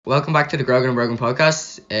Welcome back to the Grogan and Brogan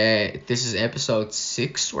podcast. This is episode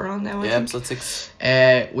 6 we're on now, I think. Episode 6.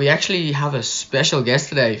 We actually have a special guest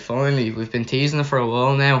today, finally. We've been teasing it for a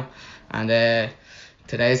while now, and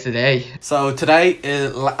today's the day. So today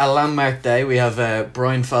is a landmark day. We have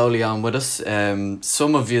Brian Foley on with us.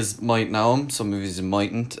 Some of you might know him, some of you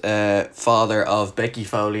mightn't. Father of Becky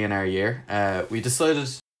Foley in our year. We decided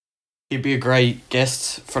he'd be a great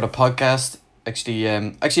guest for the podcast. Actually,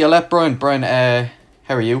 I'll let Brian,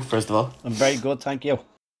 how are you, first of all? I'm very good, thank you.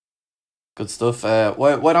 Good stuff.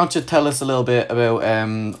 Why don't you tell us a little bit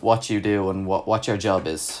about what you do and what your job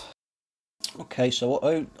is? Okay,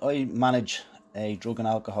 so I manage a drug and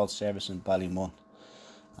alcohol service in Ballymun,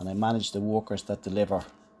 and I manage the workers that deliver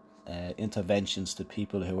interventions to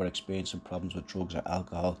people who are experiencing problems with drugs or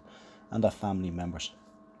alcohol and their family members.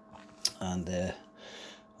 And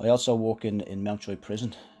I also work in Mountjoy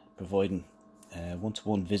Prison, providing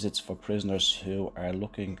one-to-one visits for prisoners who are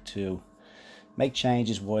looking to make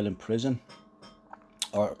changes while in prison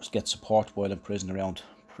or get support while in prison around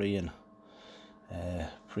pre and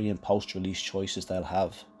post-release choices they'll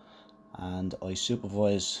have. And I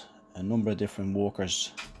supervise a number of different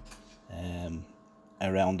workers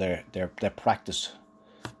around their practice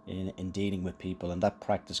in dealing with people, and that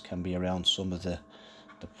practice can be around some of the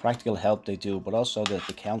practical help they do, but also the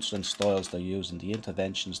counselling styles they're using, the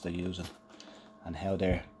interventions they're using, and how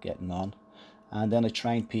they're getting on. And then I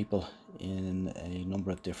train people in a number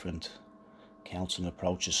of different counselling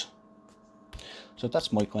approaches. So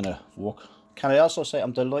that's my kind of work. Can I also say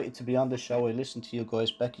I'm delighted to be on the show. I listened to you guys.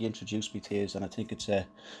 Becky introduced me to you, and I think it's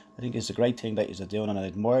a great thing that you're doing, and I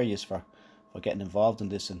admire you for getting involved in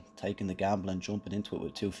this and taking the gamble and jumping into it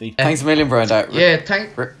with 2 feet. Thanks a million, Brian.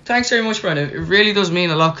 Thanks very much, Brian. It really does mean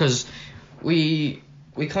a lot, because we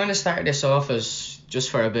kind of started this off as just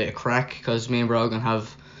for a bit of crack, because me and Brogan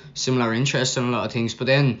have similar interests in a lot of things, but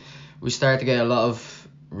then we started to get a lot of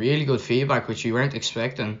really good feedback which we weren't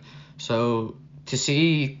expecting. So to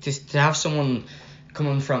have someone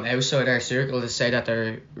coming from outside our circle to say that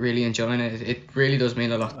they're really enjoying it, it really does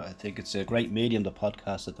mean a lot. I think it's a great medium, the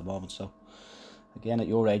podcast, at the moment. So again, at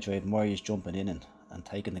your age, I admire you jumping in and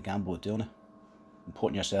taking the gamble with doing it and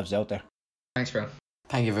putting yourselves out there. Thanks, bro.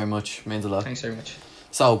 Thank you very much. Means a lot. Thanks very much.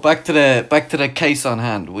 So back to the case on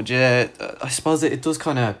hand. Would you? I suppose it does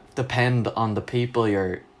kind of depend on the people.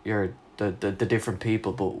 The different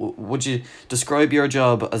people. But would you describe your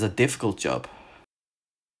job as a difficult job?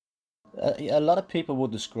 A lot of people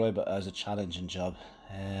would describe it as a challenging job.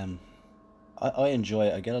 I enjoy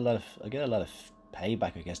it. I get a lot of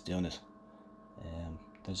payback, I guess, doing it.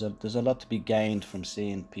 There's a lot to be gained from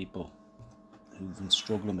seeing people who've been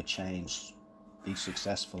struggling with change be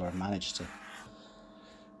successful or manage to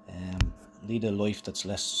lead a life that's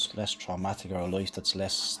less traumatic, or a life that's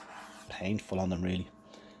less painful on them, really.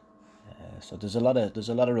 So there's a lot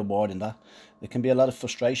of reward in that. There can be a lot of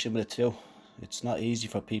frustration with it too. It's not easy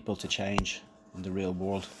for people to change in the real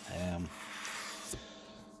world.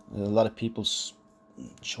 A lot of people's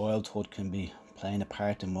childhood can be playing a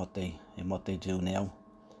part in what they do now.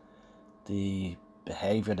 The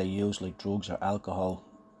behaviour they use, like drugs or alcohol,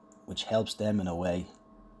 which helps them in a way,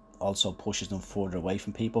 also pushes them further away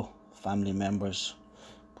from people, family members,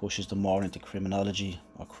 pushes them more into criminology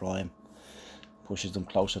or crime, pushes them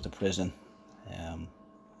closer to prison,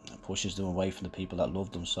 pushes them away from the people that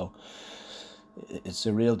love them. So it's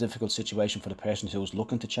a real difficult situation for the person who's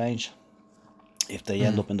looking to change. If they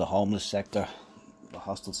end up in the homeless sector, the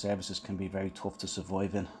hostel services can be very tough to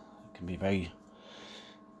survive in. It can be very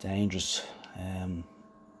dangerous,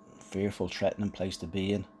 fearful, threatening place to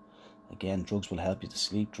be in. Again, drugs will help you to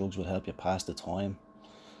sleep, drugs will help you pass the time.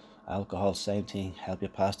 Alcohol, same thing, help you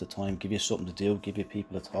pass the time, give you something to do, give you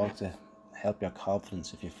people to talk to, help your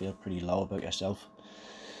confidence if you feel pretty low about yourself.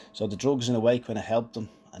 So the drugs in a way kind of help them,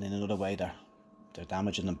 and in another way they're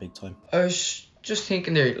damaging them big time. I was just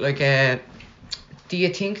thinking there, like, do you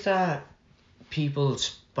think that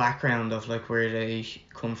people's background of like where they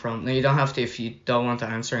come from, now you don't have to, if you don't want to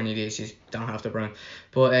answer any of these, you don't have to, Brian,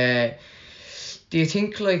 but do you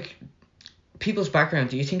think like people's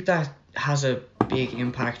background, do you think that has a big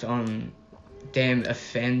impact on them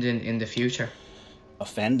offending in the future?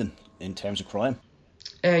 Offending in terms of crime?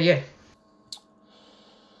 Yeah.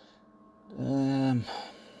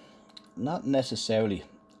 Not necessarily.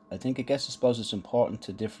 I suppose it's important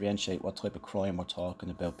to differentiate what type of crime we're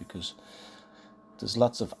talking about, because there's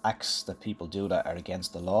lots of acts that people do that are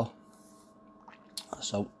against the law.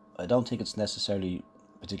 So I don't think it's necessarily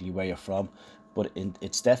particularly where you're from, but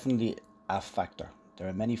it's definitely a factor. There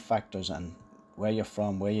are many factors, and where you're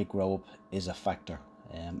from, where you grow up is a factor.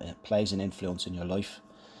 It plays an influence in your life.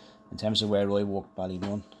 In terms of where I worked,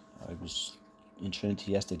 Ballymun, I was in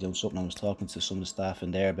Trinity yesterday doing something. I was talking to some of the staff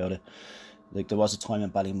in there about it. Like, there was a time in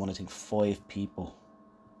Ballymun, I think 5 people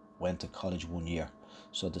went to college 1 year.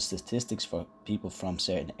 So the statistics for people from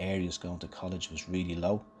certain areas going to college was really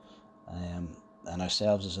low. And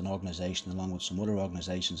ourselves as an organisation, along with some other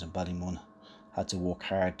organisations in Ballymun, had to work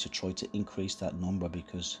hard to try to increase that number,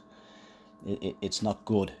 because it's not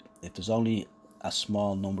good. If there's only a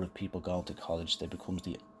small number of people going to college, they become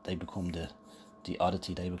the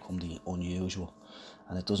oddity, they become the unusual,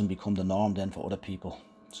 and it doesn't become the norm then for other people.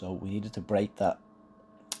 So we needed to break that.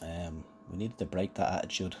 We needed to break that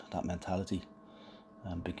attitude, that mentality,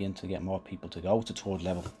 and begin to get more people to go to third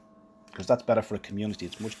level, because that's better for a community.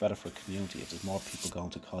 It's much better for a community if there's more people going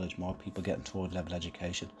to college, more people getting third level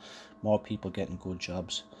education, more people getting good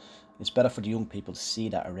jobs. It's better for the young people to see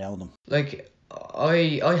that around them. Like,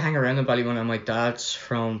 I hang around in Ballymun, and my dad's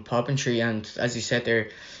from Poppentry, and as you said there,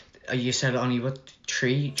 you said only what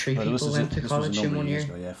three people went to college in 1 year.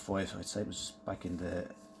 Ago, yeah, 5. I'd say it was back in the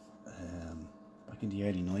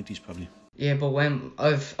early 90s probably. Yeah, but when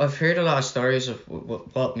I've heard a lot of stories of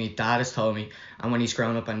what my dad has told me, and when he's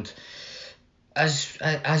grown up, and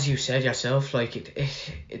as you said yourself, like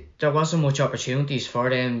there wasn't much opportunities for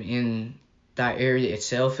them in that area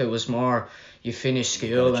itself. It was more you finish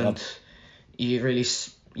school and you really,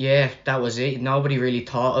 that was it. Nobody really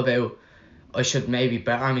thought about, I should maybe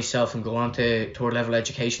better myself and go on to third level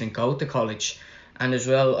education and go to college. And as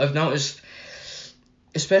well, I've noticed,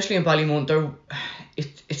 especially in Ballymun,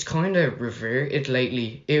 it's kind of reverted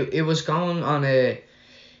lately. It was going on it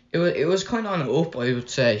was kind of on an up, I would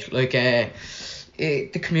say. Like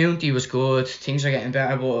the community was good, things are getting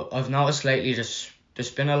better, but I've noticed lately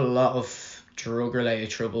there's been a lot of drug related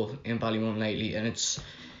trouble in Ballymun lately, and it's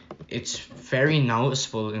very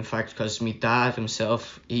noticeable, in fact, because my dad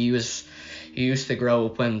himself, he used to grow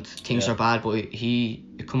up when things are bad, but he,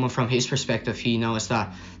 coming from his perspective, he knows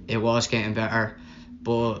that it was getting better,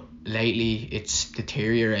 but lately it's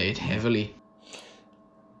deteriorated heavily.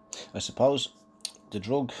 I suppose the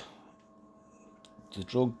drug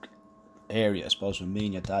area, I suppose, when me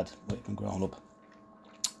and your dad might have been growing up,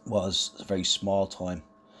 was a very small time.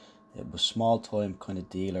 It was small time kind of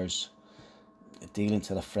dealers dealing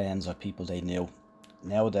to the friends or people they knew.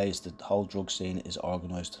 Nowadays the whole drug scene is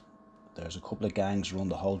organised. There's a couple of gangs run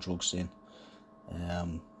the whole drug scene.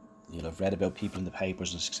 You'll have read about people in the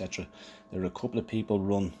papers, etc. There are a couple of people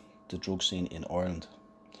run the drug scene in Ireland.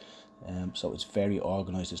 So it's very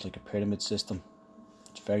organised. It's like a pyramid system.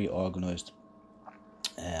 It's very organised.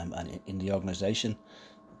 And in the organisation,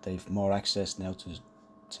 they've more access now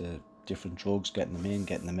to different drugs, getting them in,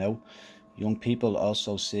 getting them out. Young people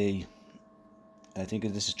also see, I think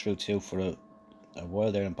this is true too, for a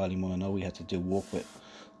while there in Ballymun, I know we had to do work with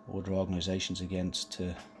other organisations against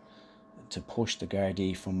to push the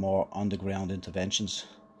Gardaí for more on-the-ground interventions.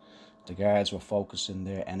 The guards were focusing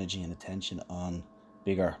their energy and attention on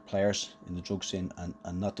bigger players in the drug scene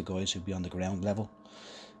and not the guys who'd be on the ground level.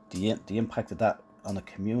 The impact of that on the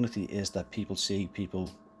community is that people see people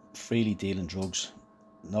freely dealing drugs,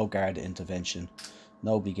 no guard intervention,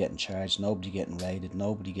 nobody getting charged, nobody getting raided,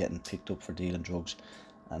 nobody getting picked up for dealing drugs.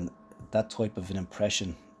 And that type of an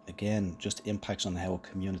impression, again, just impacts on how a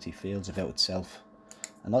community feels about itself,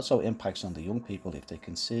 and also impacts on the young people. If they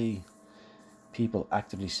can see people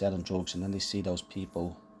actively selling drugs, and then they see those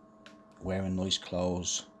people wearing nice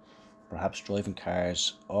clothes, perhaps driving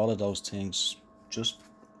cars, all of those things just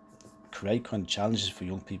create kind of challenges for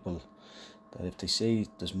young people, that if they see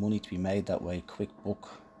there's money to be made that way, quick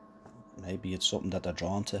buck, maybe it's something that they're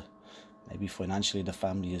drawn to. Maybe financially the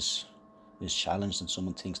family is challenged, and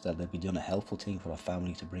someone thinks that they'll be doing a helpful thing for a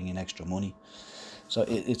family to bring in extra money. So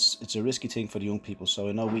it's a risky thing for the young people. So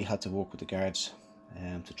I know we had to work with the guards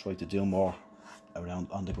to try to do more around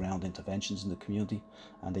on the ground interventions in the community,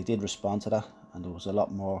 and they did respond to that, and there was a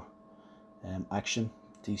lot more action.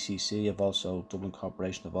 DCC have also, Dublin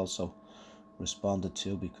Corporation have also responded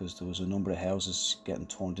to, because there was a number of houses getting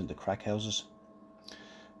turned into crack houses,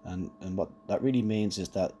 and what that really means is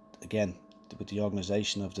that, again, with the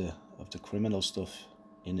organisation of the criminal stuff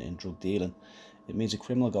in drug dealing, it means a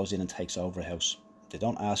criminal goes in and takes over a house. They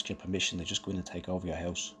don't ask your permission, they just go in and take over your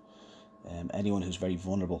house. Anyone who's very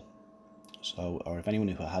vulnerable, or if anyone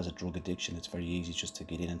who has a drug addiction, it's very easy just to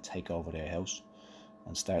get in and take over their house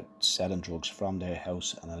and start selling drugs from their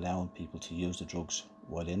house and allowing people to use the drugs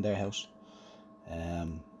while in their house.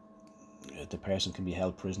 The person can be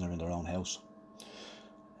held prisoner in their own house.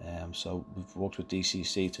 So we've worked with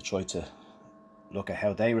DCC to try to look at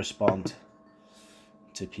how they respond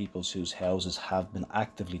to people whose houses have been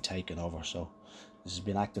actively taken over. So This has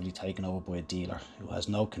been actively taken over by a dealer who has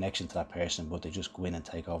no connection to that person, but they just go in and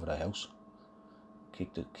take over the house.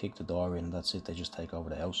 Kick the door in and that's it, they just take over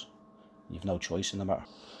the house. You've no choice in the matter.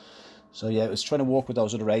 So yeah, it's trying to work with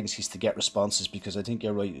those other agencies to get responses, because I think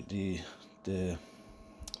you're right, the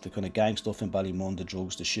kind of gang stuff in Ballymun, the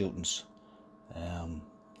drugs, the shootings,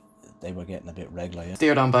 they were getting a bit regular. Yeah?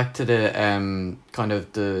 Steered on back to the kind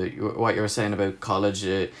of what you were saying about college.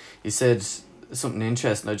 You said something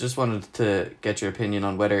interesting. I just wanted to get your opinion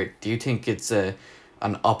on whether, do you think it's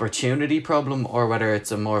an opportunity problem, or whether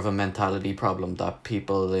it's a more of a mentality problem, that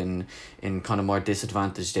people in kind of more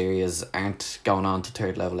disadvantaged areas aren't going on to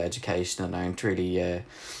third level education and aren't really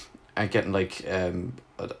aren't getting like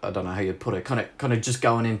I don't know how you put it, kind of just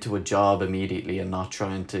going into a job immediately and not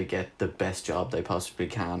trying to get the best job they possibly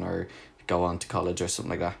can, or go on to college or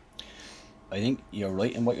something like that. I think you're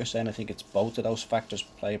right in what you're saying. I think it's both of those factors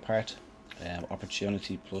play a part.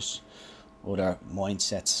 Opportunity plus other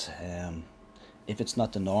mindsets. If it's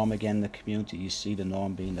not the norm again in the community, you see the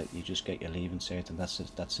norm being that you just get your leaving cert and that's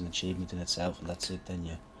it, that's an achievement in itself, and that's it, then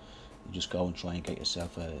you just go and try and get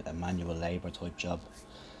yourself a manual labour type job.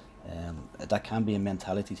 That can be a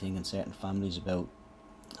mentality thing in certain families, about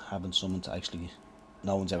having someone to actually,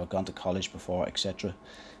 no one's ever gone to college before, etc.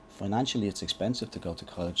 Financially it's expensive to go to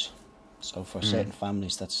college, so for certain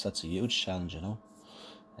families that's a huge challenge, you know.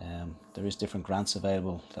 There is different grants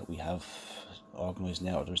available that we have organised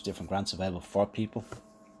now, or there's different grants available for people.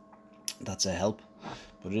 That's a help,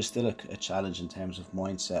 but it is still a challenge in terms of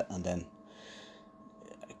mindset. And then,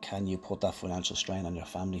 can you put that financial strain on your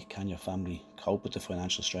family? Can your family cope with the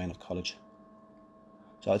financial strain of college?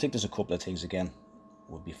 So I think there's a couple of things again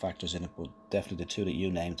would be factors in it, but definitely the two that you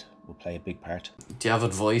named will play a big part. Do you have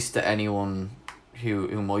advice to anyone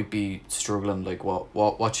who might be struggling? Like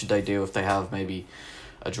what should they do if they have maybe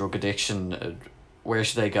a drug addiction? Where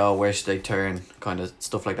should they go? Where should they turn? Kind of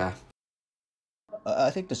stuff like that.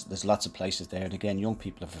 I think there's lots of places there, and again, young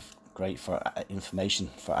people are great for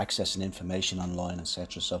information, for accessing information online,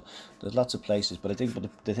 etc. So there's lots of places, but I think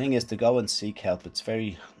the thing is to go and seek help. It's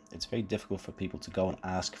very difficult for people to go and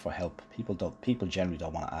ask for help. People generally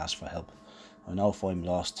don't want to ask for help. I know if I'm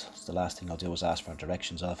lost, it's the last thing I'll do is ask for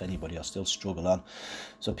directions off anybody. I'll still struggle on.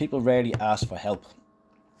 So people rarely ask for help.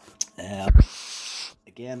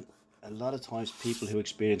 Again, a lot of times people who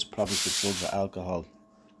experience problems with drugs or alcohol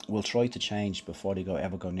will try to change before they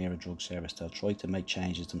ever go near a drug service. They'll try to make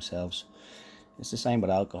changes themselves. It's the same with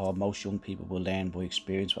alcohol. Most young people will learn by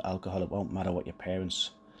experience with alcohol. It won't matter what your parents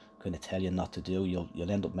kind of tell you not to do.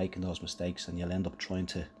 You'll end up making those mistakes, and you'll end up trying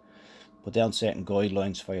to put down certain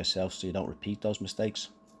guidelines for yourself so you don't repeat those mistakes.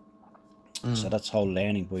 So that's whole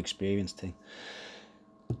learning by experience thing.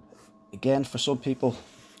 Again, for some people,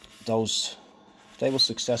 they will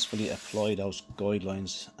successfully apply those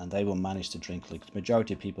guidelines and they will manage to drink. Like the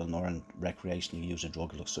majority of people in Ireland recreationally use a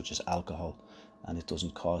drug such as alcohol, and it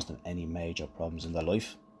doesn't cause them any major problems in their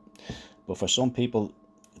life. But for some people,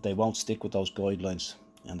 they won't stick with those guidelines,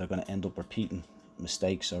 and they're going to end up repeating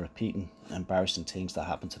mistakes or repeating embarrassing things that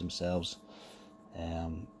happen to themselves.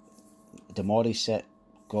 The more they set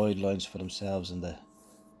guidelines for themselves and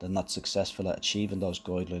they're not successful at achieving those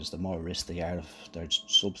guidelines, the more risk they are of their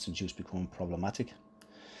substance use becoming problematic.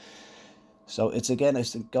 So it's to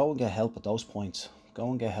go and get help at those points. Go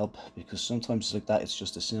and get help, because sometimes it's like that. It's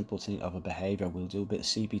just a simple thing of a behaviour. We'll do a bit of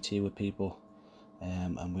CBT with people,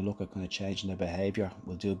 and we look at kind of changing their behaviour.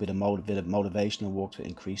 We'll do a bit of motivational work to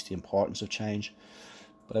increase the importance of change.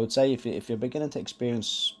 But I would say if you're beginning to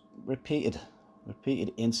experience repeated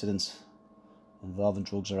incidents involving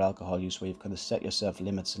drugs or alcohol use, where you've kind of set yourself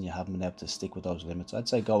limits and you haven't been able to stick with those limits, I'd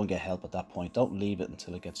say go and get help at that point. Don't leave it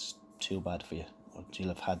until it gets too bad for you, or until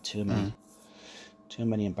you've had too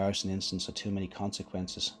many embarrassing incidents or too many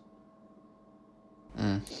consequences.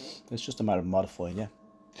 It's just a matter of modifying.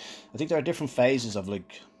 I think there are different phases of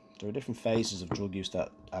drug use that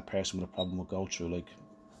a person with a problem will go through. Like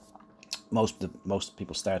most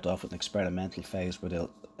people start off with an experimental phase where they'll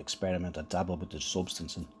experiment or dabble with the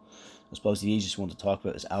substance, and I suppose the easiest one to talk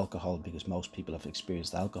about is alcohol, because most people have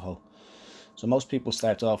experienced alcohol. So most people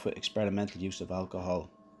start off with experimental use of alcohol,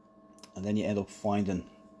 and then you end up finding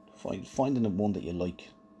the one that you like,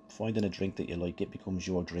 finding a drink that you like. It becomes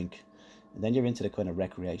your drink, and then you're into the kind of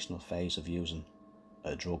recreational phase of using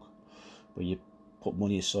a drug, where you put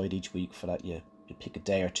money aside each week for that. You pick a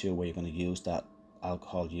day or two where you're going to use that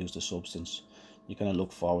alcohol, use the substance. You're going to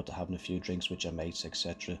look forward to having a few drinks with your mates,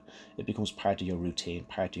 etc. It becomes part of your routine,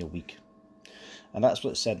 part of your week. And that's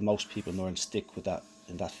what said most people in Ireland stick with that,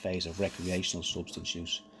 in that phase of recreational substance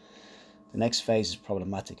use. The next phase is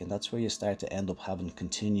problematic, and that's where you start to end up having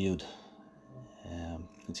continued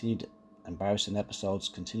embarrassing episodes,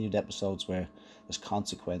 continued episodes where there's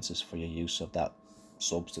consequences for your use of that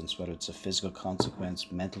substance, whether it's a physical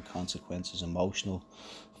consequence, mental consequences, emotional,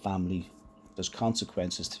 family. There's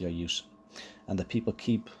consequences to your use, and the people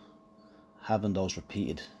keep having those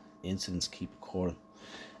repeated incidents keep occurring.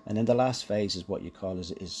 And then the last phase is what you call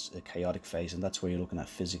is a chaotic phase, and that's where you're looking at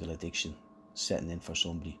physical addiction setting in for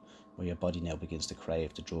somebody, where your body now begins to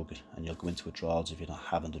crave the drug, and you'll go into withdrawals if you're not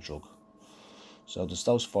having the drug. So there's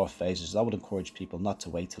those 4 phases. I would encourage people not to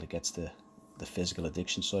wait till it gets to the physical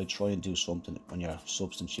addiction side. Try and do something when your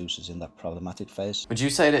substance use is in that problematic phase. Would you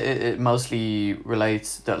say that it mostly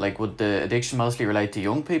relates, that like, would the addiction mostly relate to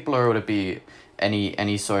young people, or would it be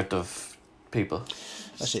any sort of people?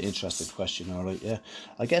 That's an interesting question, all right, yeah.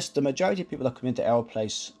 I guess the majority of people that come into our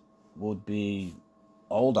place would be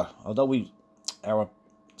older, although our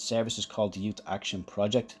service is called the Youth Action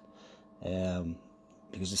Project,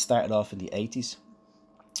 because it started off in the 80s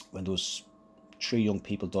when there was 3 young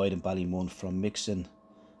people died in Ballymun from mixing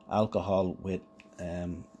alcohol with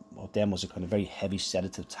what then was a kind of very heavy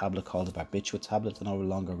sedative tablet called the barbiturate tablet. They're no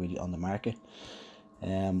longer really on the market.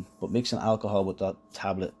 But mixing alcohol with that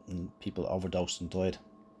tablet, and people overdosed and died.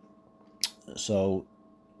 So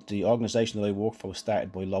the organisation that I work for was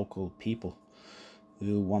started by local people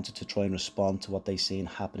who wanted to try and respond to what they seen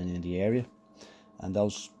happening in the area, and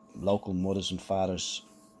those local mothers and fathers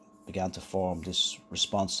began to form this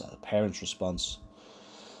response, a parents' response.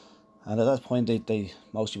 And at that point they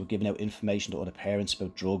mostly were giving out information to other parents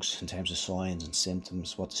about drugs in terms of signs and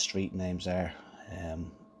symptoms, what the street names are,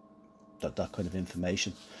 that kind of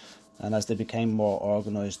information. And as they became more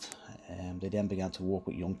organised, they then began to work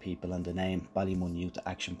with young people, and the name Ballymun Youth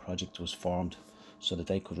Action Project was formed so that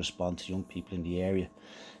they could respond to young people in the area.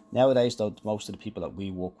 Nowadays, though, most of the people that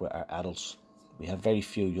we work with are adults. We have very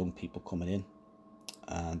few young people coming in,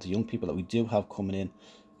 and the young people that we do have coming in,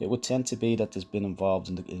 it would tend to be that there's been involved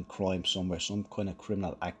in crime somewhere. Some kind of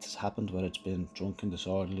criminal act has happened, whether it's been drunk and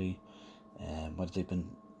disorderly, whether they've been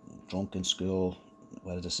drunk in school,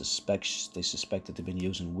 whether they suspect that they've been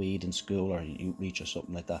using weed in school or outreach or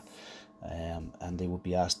something like that, and they would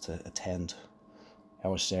be asked to attend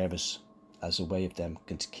our service as a way of them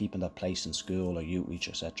keeping that place in school or outreach,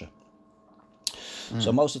 etc.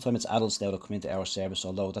 So most of the time it's adults now that come into our service,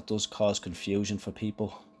 although that does cause confusion for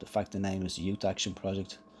people, the fact the name is the Youth Action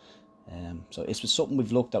Project. So it's something we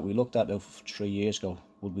looked at about 3 years ago,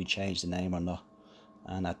 would we change the name or not?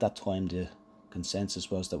 And at that time the consensus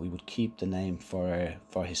was that we would keep the name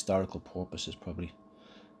for historical purposes, probably.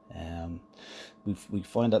 We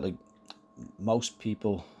find that like most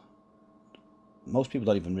people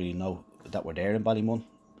don't even really know that we're there in Ballymun,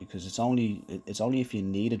 because it's only if you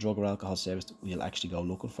need a drug or alcohol service that we'll actually go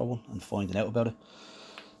looking for one and finding out about it.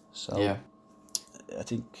 So yeah, I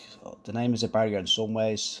think the name is a barrier in some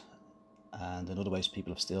ways, and in other ways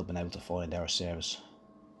people have still been able to find our service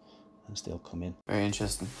and still come in. Very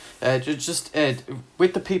interesting. Just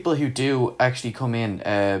with the people who do actually come in,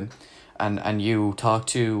 and you talk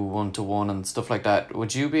to one-to-one and stuff like that,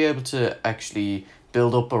 would you be able to actually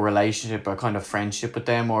build up a relationship or kind of friendship with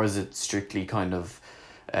them, or is it strictly kind of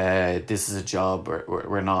this is a job, or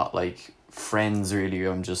we're not like friends really,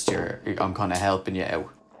 I'm kind of helping you out?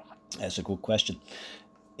 That's a good question.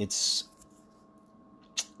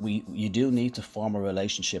 You do need to form a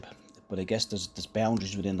relationship, but I guess there's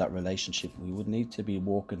boundaries within that relationship. We would need to be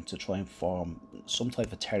working to try and form some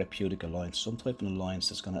type of therapeutic alliance, some type of alliance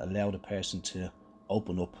that's going to allow the person to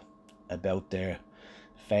open up about their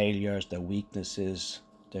failures, their weaknesses,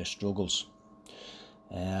 their struggles,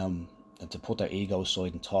 and to put their ego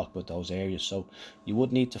aside and talk about those areas. So you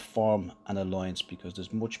would need to form an alliance, because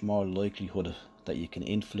there's much more likelihood that you can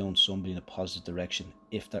influence somebody in a positive direction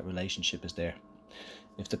if that relationship is there.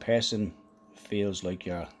 If the person feels like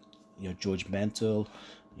you're judgmental,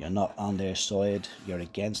 you're not on their side, you're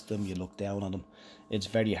against them, you look down on them, it's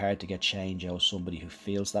very hard to get change out of somebody who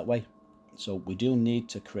feels that way. So we do need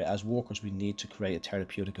to create, as workers, we need to create a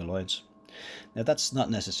therapeutic alliance. Now that's not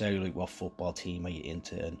necessarily like what football team are you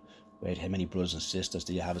into and how many brothers and sisters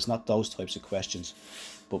do you have. It's not those types of questions,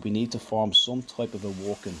 but we need to form some type of a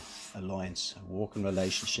working alliance, a working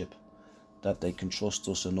relationship, that they can trust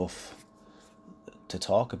us enough to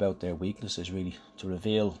talk about their weaknesses, really, to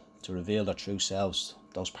reveal their true selves,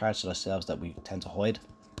 those parts of ourselves that we tend to hide,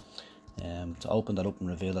 to open that up and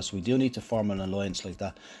reveal that. So we do need to form an alliance like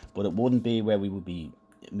that, but it wouldn't be where we would be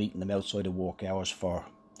meeting them outside of work hours for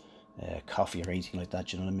coffee or anything like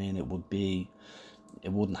that, you know what I mean?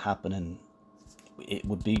 It wouldn't happen, and it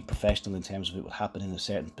would be professional in terms of it would happen in a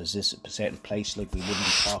certain place. Like, we wouldn't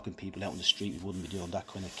be talking people out on the street, we wouldn't be doing that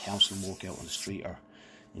kind of counselling work out on the street or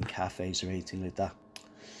in cafes or anything like that.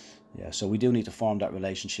 Yeah, so we do need to form that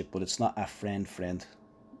relationship, but it's not a friend.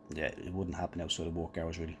 Yeah, it wouldn't happen outside of work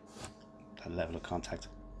hours, really, that level of contact.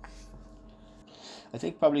 I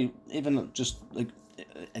think probably even just like,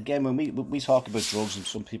 again, when we talk about drugs, and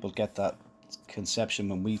some people get that conception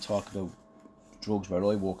when we talk about drugs where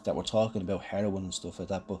I work, that we're talking about heroin and stuff like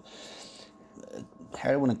that, but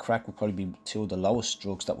heroin and crack would probably be two of the lowest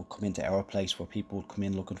drugs that would come into our place where people would come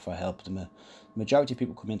in looking for help. The majority of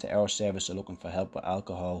people come into our service are looking for help with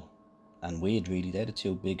alcohol and weed, really. They're the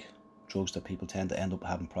two big drugs that people tend to end up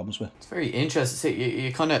having problems with. It's very interesting. See,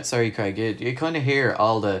 you kind of, sorry, Craig, you kind of hear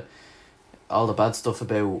all the bad stuff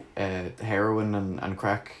about heroin and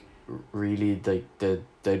crack. Really,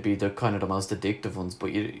 they'd be the kind of the most addictive ones,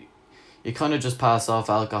 but you kind of just pass off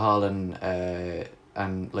alcohol and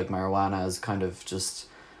like marijuana as kind of just,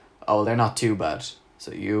 oh, they're not too bad.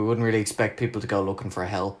 So you wouldn't really expect people to go looking for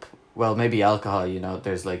help. Well, maybe alcohol,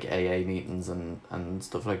 there's like AA meetings and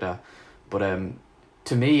stuff like that. But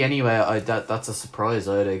to me anyway, that's a surprise.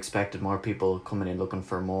 I'd expected more people coming in looking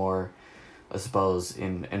for more, I suppose,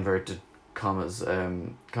 in inverted commas,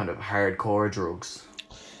 kind of hardcore drugs.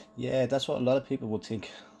 Yeah, that's what a lot of people would think,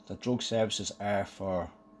 that drug services are for,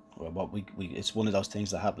 well, what we it's one of those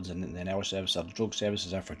things that happens in our service, that drug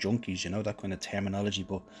services are for junkies, that kind of terminology,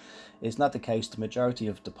 but it's not the case. The majority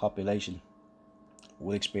of the population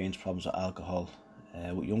will experience problems with alcohol.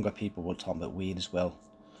 With younger people, we're talking about weed as well,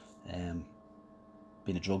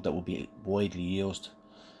 being a drug that will be widely used,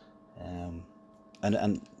 and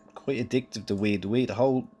quite addictive to weed. The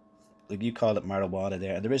whole, like you call it marijuana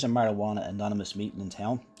there, and there is a marijuana anonymous meeting in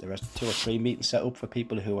town. There are 2 or 3 meetings set up for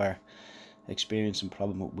people who are experiencing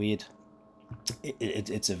problem with weed.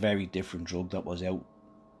 It's a very different drug that was out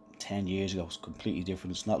 10 years ago. It's completely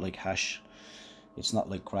different. It's not like hash, it's not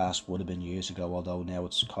like grass would have been years ago, although now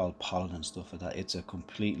it's called pollen and stuff like that. It's a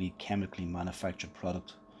completely chemically manufactured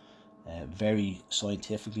product, very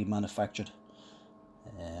scientifically manufactured,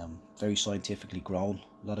 very scientifically grown.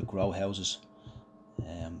 A lot of grow houses.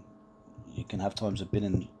 You can have times, I've been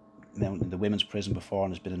in the women's prison before,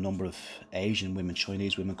 and there's been a number of Asian women,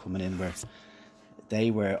 Chinese women coming in where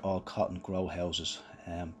they were all cotton grow houses.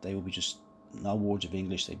 They would be just no words of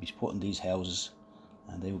English. They'd be put in these houses,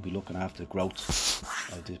 and they would be looking after the growth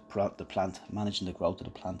of the plant, managing the growth of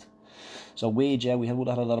the plant. So weed, yeah, would have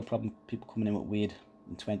had a lot of problem people coming in with weed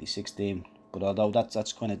in 2016. But although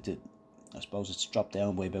that's kind of I suppose it's dropped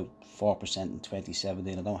down by about 4% in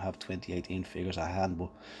 2017. I don't have 2018 figures at hand, but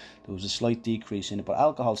there was a slight decrease in it. But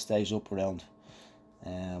alcohol stays up around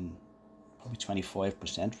probably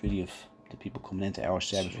 25% really of the people coming into our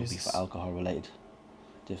service would be for alcohol related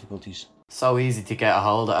difficulties. So easy to get a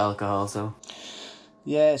hold of alcohol, so.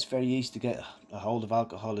 Yeah, it's very easy to get a hold of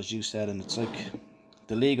alcohol, as you said, and it's like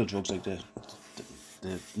the legal drugs, like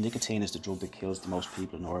the nicotine is the drug that kills the most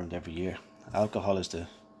people in Ireland every year. Alcohol is the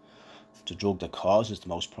drug that causes the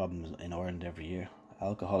most problems in Ireland every year.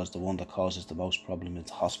 Alcohol is the one that causes the most problem in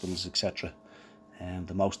hospitals, etc. And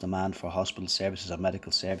the most demand for hospital services and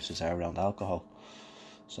medical services are around alcohol.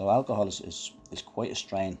 So alcohol is quite a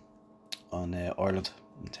strain on Ireland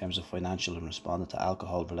in terms of financial and responding to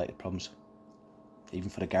alcohol related problems. Even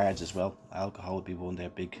for the guards as well, alcohol would be one of their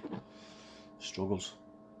big struggles.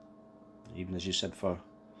 Even as you said, for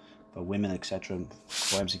women, etc.,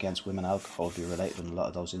 crimes against women, alcohol would be related in a lot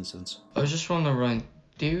of those incidents. I was just wondering, Ryan,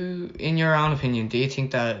 in your own opinion, do you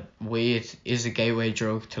think that weed is a gateway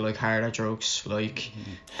drug to like harder drugs like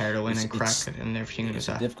heroin and crack and everything like that? It's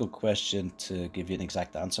a difficult question to give you an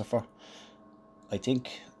exact answer for. I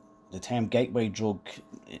think the term gateway drug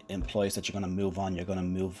implies that you're going to move on,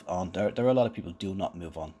 There are a lot of people who do not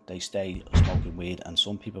move on. They stay smoking weed, and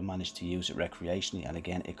some people manage to use it recreationally, and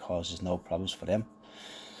again, it causes no problems for them.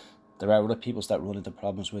 There are other people that run into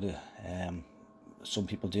problems with it. Some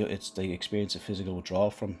people do. They experience a physical withdrawal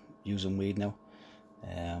from using weed now.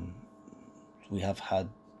 We have had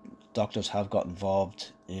doctors have got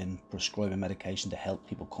involved in prescribing medication to help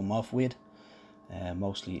people come off weed,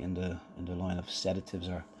 mostly in the line of sedatives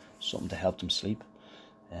or something to help them sleep,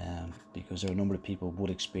 because there are a number of people who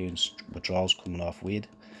would experience withdrawals coming off weed.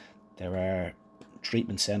 There are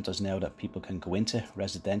treatment centres now that people can go into,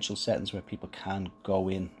 residential settings where people can go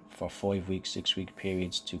in for 5-week, 6-week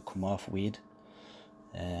periods to come off weed.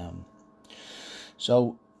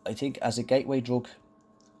 So I think as a gateway drug,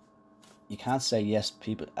 you can't say yes,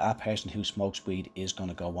 a person who smokes weed is going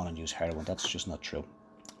to go on and use heroin. That's just not true.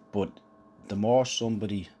 But the more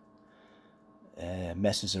somebody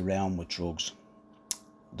messes around with drugs,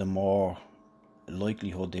 the more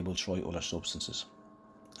likelihood they will try other substances.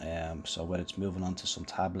 So whether it's moving on to some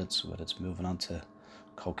tablets, whether it's moving on to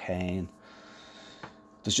cocaine,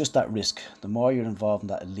 there's just that risk. The more you're involved in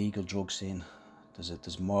that illegal drug scene,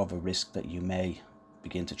 there's more of a risk that you may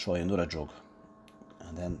begin to try another drug.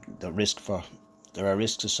 And then there are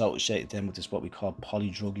risks associated then with this what we call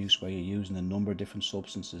polydrug use, where you're using a number of different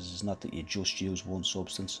substances. It's not that you just use one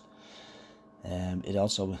substance.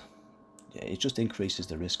 It just increases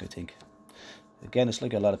the risk, I think. Again, it's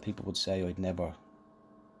like a lot of people would say, I'd never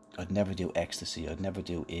do ecstasy, I'd never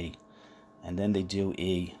do E. And then they do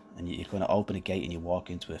E, and you're going to open a gate and you walk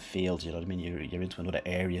into a field, you know what I mean? You're into another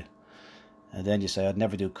area. And then you say, I'd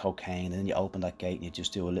never do cocaine, and then you open that gate and you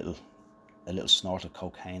just do a little snort of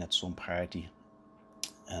cocaine at some party.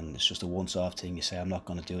 And it's just a once-off thing. You say, I'm not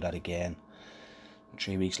going to do that again.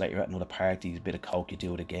 3 weeks later, you're at another party, a bit of coke, you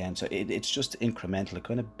do it again. So it's just incremental. It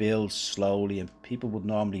kind of builds slowly, and people would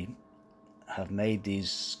normally have made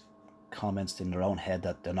these comments in their own head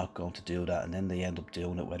that they're not going to do that, and then they end up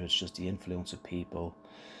doing it, whether it's just the influence of people,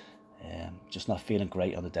 just not feeling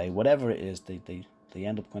great on the day. Whatever it is, they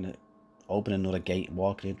end up kind of opening another gate and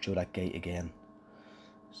walking in through that gate again.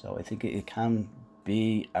 So I think it can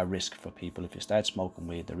be a risk for people. If you start smoking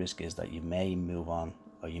weed, the risk is that you may move on,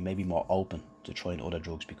 or you may be more open to trying other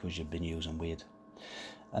drugs because you've been using weed.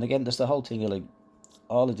 And again, there's the whole thing of like,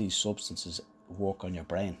 all of these substances work on your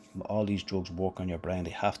brain. All these drugs work on your brain.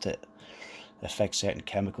 They have to affect certain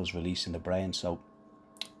chemicals released in the brain. So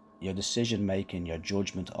your decision making, your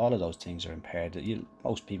judgment, all of those things are impaired.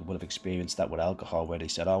 Most people would have experienced that with alcohol, where they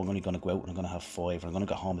said, oh, I'm only going to go out and I'm going to have 5, or I'm going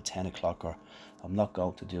to go home at 10 o'clock, or I'm not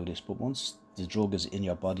going to do this. But once the drug is in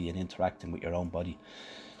your body and interacting with your own body,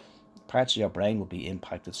 parts of your brain will be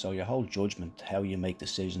impacted. So your whole judgment, how you make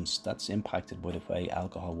decisions, that's impacted by the way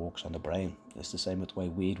alcohol works on the brain. It's the same with the way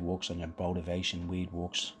weed works on your motivation. Weed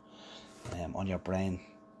works on your brain.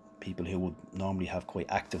 People who would normally have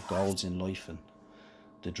quite active goals in life, and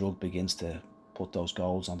the drug begins to put those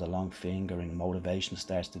goals on the long finger, and motivation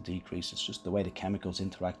starts to decrease. It's just the way the chemicals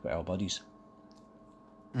interact with our bodies.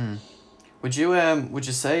 Would you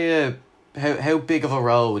say how big of a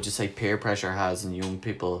role would you say peer pressure has in young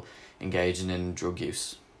people engaging in drug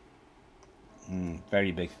use?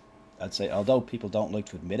 Very big. I'd say, although people don't like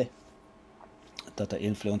to admit it, that they're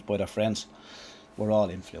influenced by their friends. We're all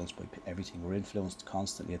influenced by everything. We're influenced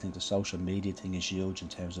constantly. I think the social media thing is huge in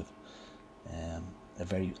terms of a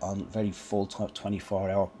very full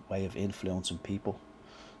 24-hour way of influencing people.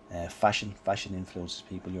 Fashion influences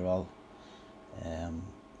people. You're all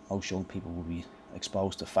most young people will be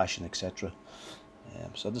exposed to fashion, etc.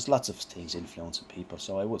 So there's lots of things influencing people.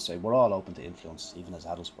 So I would say we're all open to influence. Even as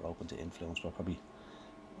adults, we're open to influence. We're probably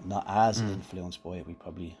not as influenced by it. We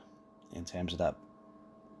probably, in terms of that,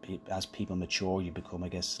 as people mature, you become, I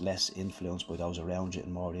guess, less influenced by those around you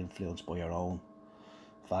and more influenced by your own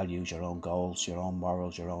values, your own goals, your own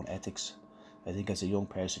morals, your own ethics. I think as a young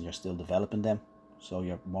person, you're still developing them, so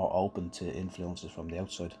you're more open to influences from the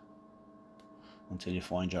outside until you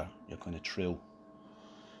find your kind of true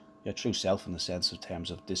self, in the sense of terms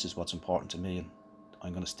of, this is what's important to me, and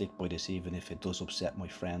I'm going to stick by this even if it does upset my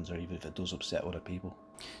friends, or even if it does upset other people.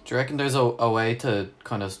 Do you reckon there's a way to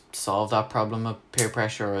kind of solve that problem of peer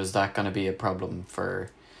pressure, or is that going to be a problem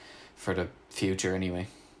for the future anyway?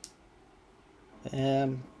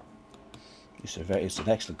 It's an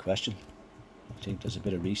excellent question. I think there's a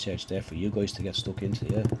bit of research there for you guys to get stuck into.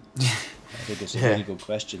 Yeah, I think it's a really good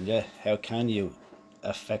question. Yeah, how can you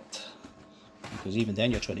affect? Because even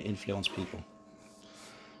then, you're trying to influence people.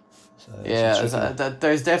 So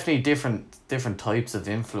there's definitely different types of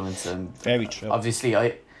influence, and very true. Obviously,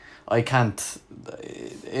 I can't.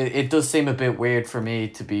 It does seem a bit weird for me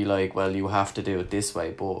to be like, well, you have to do it this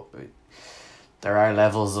way, but there are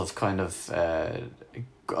levels of kind of,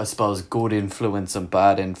 I suppose, good influence and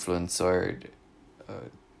bad influence, or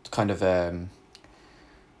kind of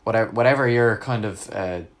whatever your kind of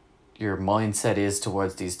your mindset is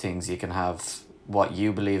towards these things. You can have what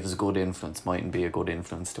you believe is good influence mightn't be a good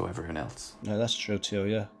influence to everyone else. No, that's true too.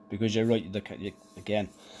 Yeah, because you're right. Again,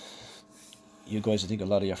 you guys, I think a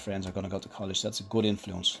lot of your friends are going to go to college. That's a good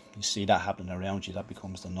influence. You see that happening around you. That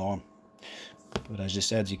becomes the norm. But as you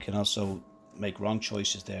said, you can also make wrong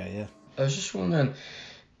choices there. Yeah. I was just wondering,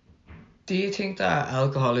 do you think that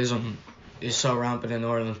alcoholism is so rampant in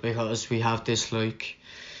Ireland because we have this, like,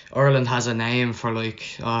 Ireland has a name for,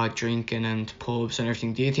 like, drinking and pubs and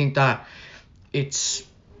everything? Do you think that it's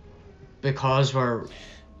because we're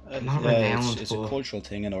not renowned? It's a cultural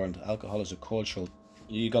thing in Ireland. Alcohol is a cultural.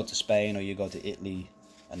 You go to Spain or you go to Italy,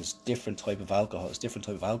 and it's different type of alcohol. It's different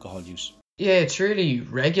type of alcohol use. Yeah, it's really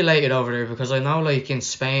regulated over there, because I know, like, in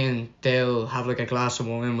Spain they'll have like a glass of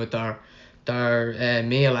wine with their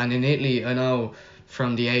meal, and in Italy I know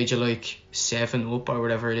from the age of like 7 up or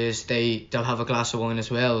whatever it is, they'll have a glass of wine as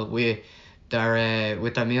well with their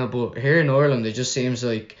meal. But here in Ireland, it just seems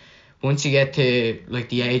like once you get to like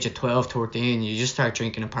the age of 12, 13, you just start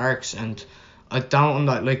drinking in parks, and I don't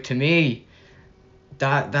like, to me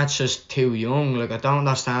that's just too young. Like, I don't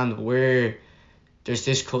understand where there's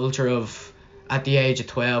this culture of at the age of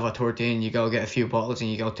 12 or 13 you go get a few bottles and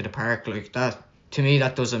you go to the park. Like, that, to me,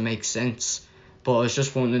 that doesn't make sense. But I was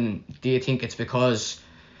just wondering, do you think it's because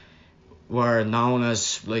we're known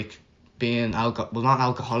as like being not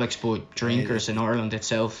alcoholics but drinkers in Ireland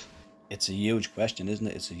itself? It's a huge question, isn't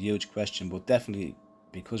it? It's a huge question, but definitely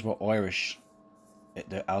because we're Irish,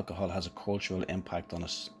 the alcohol has a cultural impact on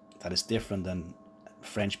us that is different than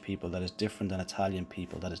French people, that is different than Italian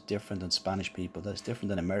people, that is different than Spanish people, that is different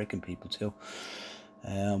than American people too.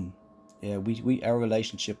 We our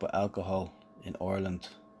relationship with alcohol in Ireland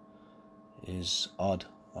is odd,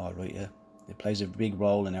 all right, yeah. It plays a big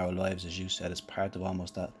role in our lives, as you said. It's part of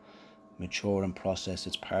almost that maturing process.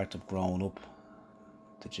 It's part of growing up,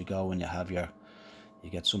 that you go and you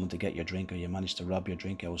get someone to get your drink, or you manage to rob your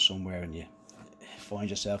drink out somewhere, and you find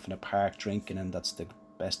yourself in a park drinking, and that's the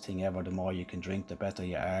best thing ever. The more you can drink, the better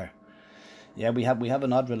you are. Yeah, we have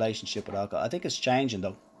an odd relationship with alcohol. I think it's changing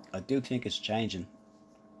though. I do think it's changing.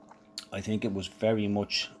 I think it was very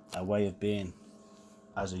much a way of being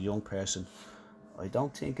as a young person. I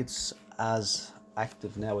don't think it's as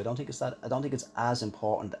active now. I don't think it's as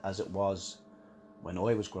important as it was when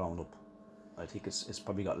I was growing up. I think it's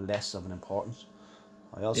probably got less of an importance.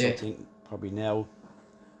 I also think probably now,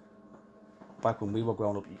 back when we were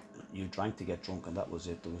growing up, you drank to get drunk and that was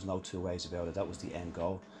it. There was no two ways about it. That was the end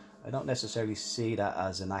goal. I don't necessarily see that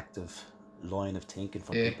as an active line of thinking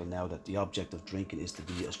for people now, that the object of drinking is to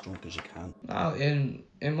be as drunk as you can. No, in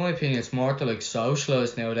my opinion, it's more to like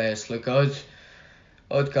socialise nowadays. Like,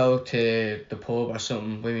 I'd go to the pub or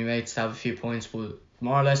something with my mates to have a few pints, but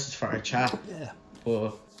more or less it's for a chat. Yeah.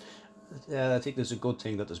 But yeah, I think there's a good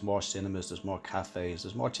thing that there's more cinemas, there's more cafes,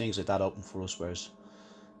 there's more things like that open for us, whereas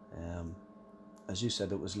as you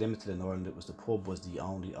said, it was limited in Ireland. It was the pub was the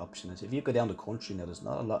only option. If you go down the country now, there's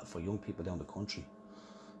not a lot for young people down the country.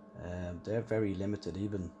 They're very limited.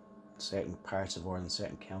 Even certain parts of Ireland,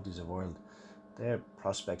 certain counties of Ireland, their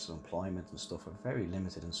prospects of employment and stuff are very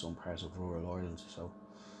limited in some parts of rural Ireland. So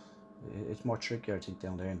it's more trickier, I think,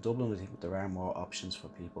 down there. In Dublin, I think there are more options for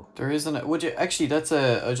people. There isn't. Would you actually?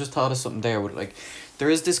 I just thought of something there. With like, there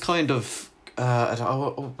is this kind of I don't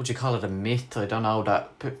know, what would you call it, a myth? I don't know,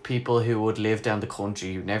 that people who would live down the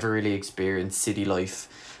country, who never really experienced city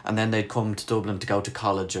life, and then they'd come to Dublin to go to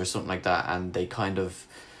college or something like that, and they kind of,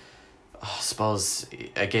 I suppose,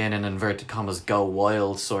 again in inverted commas, go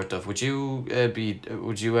wild, sort of. Would you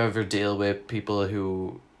ever deal with people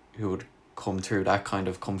who would come through that, kind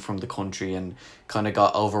of come from the country and kind of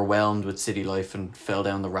got overwhelmed with city life and fell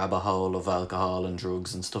down the rabbit hole of alcohol and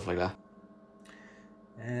drugs and stuff like that?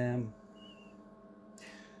 A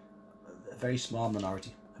very small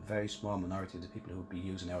minority of the people who would be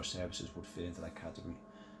using our services would fit into that category.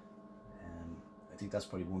 I think that's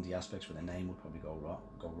probably one of the aspects where the name would probably go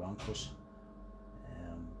wrong for us.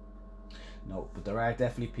 No, but there are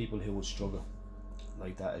definitely people who would struggle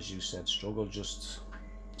like that, as you said, struggle just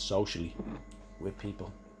socially with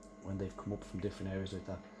people when they've come up from different areas like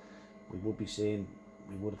that. We would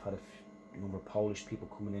have had a number of Polish people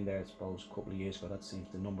coming in there, I suppose, a couple of years ago. That seems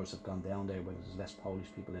the numbers have gone down there, whether there's less Polish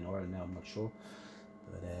people in Ireland now, I'm not sure,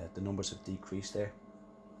 but the numbers have decreased there.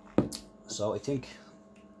 So I think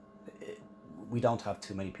we don't have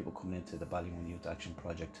too many people coming into the Ballymun Youth Action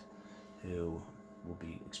Project who will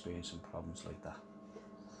be experiencing problems like that.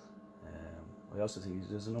 I also think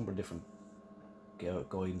there's a number of different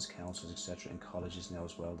guidance counsellors, etc., in colleges now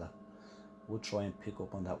as well, that would try and pick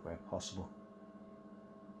up on that where possible.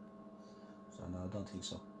 So no, I don't think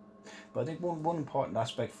so. But I think one important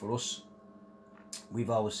aspect for us, we've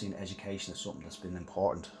always seen education as something that's been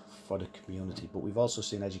important for the community, but we've also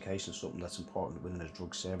seen education as something that's important within a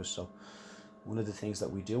drug service. So one of the things that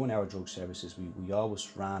we do in our drug service is we always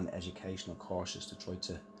ran educational courses to try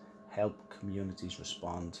to help communities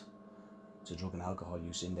respond to drug and alcohol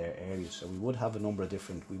use in their areas. So we would have a number of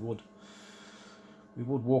different, we would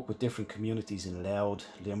work with different communities in Louth,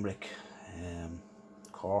 Limerick,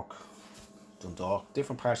 Cork, Dundalk,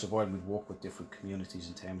 different parts of Ireland. We'd work with different communities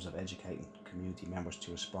in terms of educating community members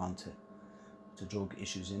to respond to drug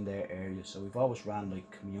issues in their area. So we've always ran like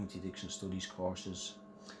community addiction studies courses.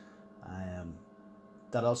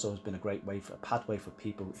 That also has been a great way, a pathway for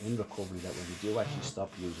people in recovery, that when they do actually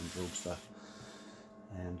stop using drugs, that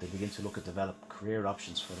they begin to develop career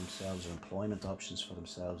options for themselves or employment options for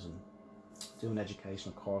themselves. And doing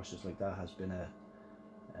educational courses like that has been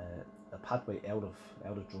a pathway out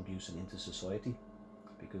of drug use and into society,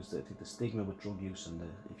 because I think the stigma with drug use and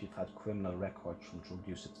if you've had criminal records from drug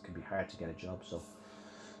use, it can be hard to get a job. So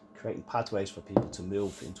creating pathways for people to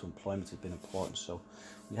move into employment has been important. So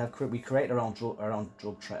we created our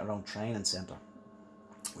own training centre,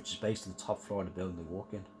 which is based on the top floor of the building we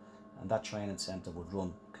work in, and that training centre would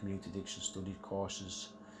run community addiction study courses.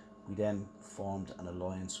 We then formed an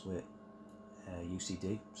alliance with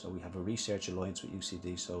UCD, so we have a research alliance with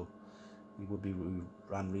UCD. So we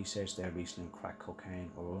ran research there recently on crack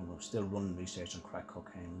cocaine, or we're still running research on crack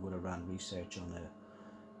cocaine. We would have ran research on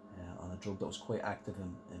a drug that was quite active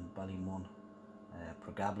in Ballymun.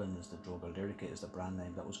 Pregabalin is the drug, or Lyrica is the brand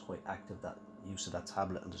name. That was quite active, that use of that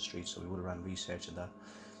tablet on the street, so we would have ran research on that.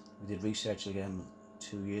 We did research again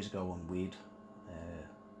 2 years ago on weed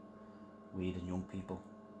in young people.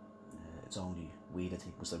 It's only weed, I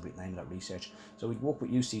think, was the name of that research. So we'd work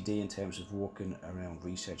with UCD in terms of working around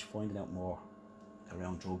research, finding out more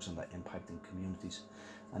around drugs and that impact in communities.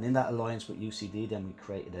 And in that alliance with UCD, then we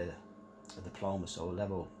created a diploma, so a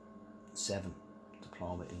level 7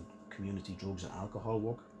 diploma in community drugs and alcohol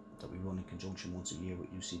work that we run in conjunction once a year with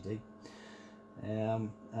UCD. And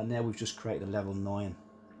now we've just created a level 9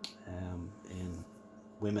 in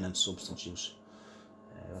women and substance use.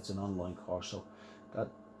 That's an online course. So that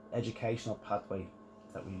educational pathway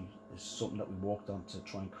is something that we worked on to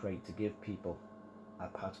try and create, to give people a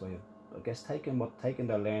pathway of, I guess, taking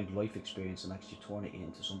their learned life experience and actually turning it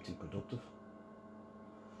into something productive.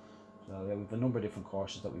 So yeah, we've a number of different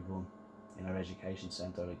courses that we run in our education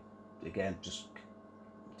centre. Like, again, just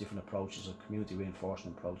different approaches, a community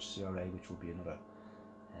reinforcement approach, CRA, which will be another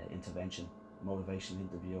intervention, motivation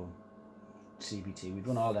interview, CBT. We've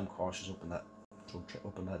run all them courses up in that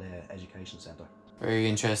education centre. Very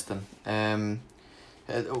interesting. In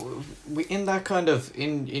that kind of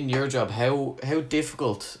in your job, how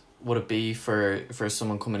difficult would it be for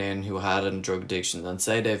someone coming in who had a drug addiction, and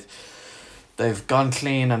say they've gone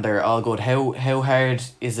clean and they're all good? How hard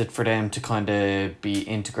is it for them to kind of be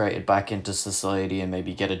integrated back into society and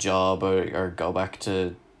maybe get a job or go back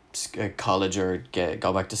to college or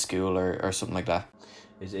go back to school or something like that?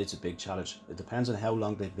 It's a big challenge. It depends on how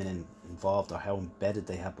long they've been involved or how embedded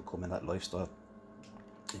they have become in that lifestyle.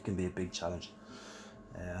 It can be a big challenge.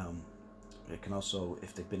 It can also,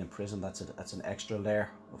 if they've been in prison, that's an extra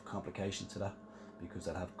layer of complication to that, because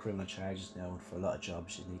they'll have criminal charges now, and for a lot of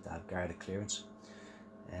jobs you need to have guarded clearance.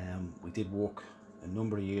 We did work a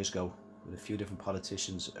number of years ago with a few different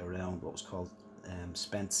politicians around what was called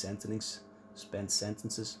spent sentences,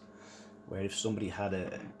 where if somebody had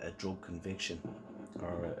a drug conviction,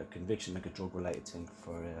 or a conviction like a drug related thing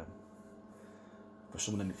for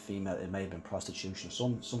some of them female, it may have been prostitution,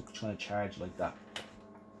 some kind of charge like that,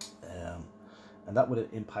 and that would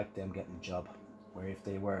impact them getting a job, where if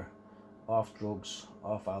they were off drugs,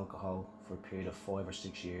 off alcohol for a period of 5 or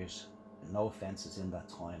 6 years, no offences in that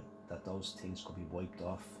time, that those things could be wiped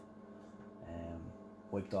off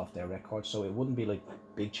their record. So it wouldn't be like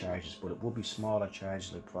big charges, but it would be smaller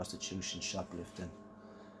charges like prostitution, shoplifting,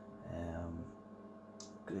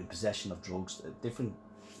 possession of drugs, different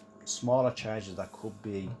smaller charges that could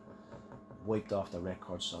be wiped off their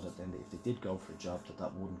record, so that then if they did go for a job,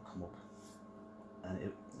 that wouldn't come up. And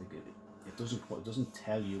it doesn't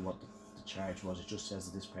tell you what the charge was. It just says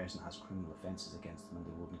that this person has criminal offences against them, and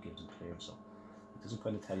they wouldn't give them clearance. So it doesn't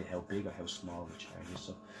kind of tell you how big or how small the charge is.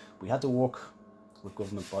 So we had to work with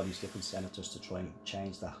government bodies, different senators, to try and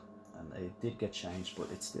change that, and it did get changed,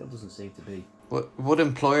 but it still doesn't seem to be. Would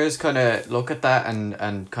employers kind of look at that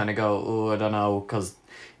and kind of go, oh, I don't know, because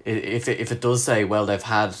if it does say, well, they've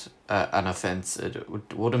had an offence,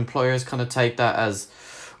 would employers kind of take that as,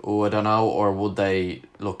 oh, I don't know, or would they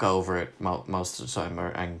look over it most of the time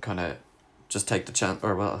and kind of just take the chance?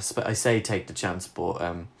 Or, well, I say take the chance, but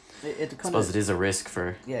I suppose it is a risk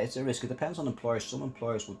for... Yeah, it's a risk. It depends on employers. Some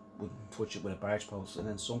employers would touch it with a barge pole, and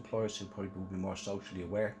then some employers who probably would be more socially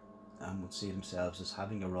aware and would see themselves as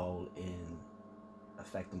having a role in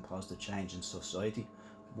affecting positive change in society,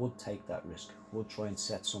 would take that risk, would try and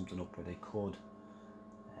set something up where they could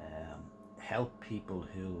help people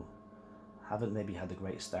who haven't maybe had the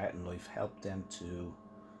greatest start in life, help them to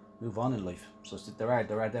move on in life. So there are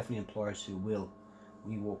definitely employers who will.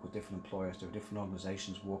 We work with different employers. There are different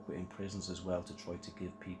organisations work within prisons as well to try to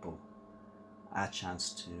give people a chance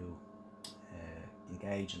to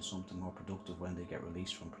engage in something more productive when they get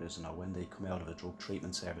released from prison or when they come out of a drug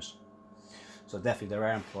treatment service. So definitely there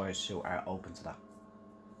are employers who are open to that.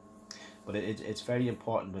 But it's very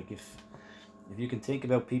important, like if you can think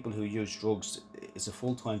about people who use drugs, it's a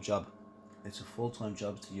full-time job. It's a full-time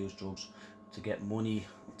job to use drugs. to get money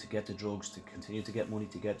to get the drugs, to continue to get money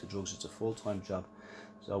to get the drugs. It's a full-time job.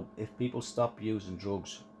 So if people stop using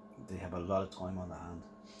drugs, they have a lot of time on their hand.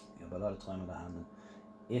 They have a lot of time on their hand.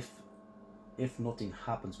 And if nothing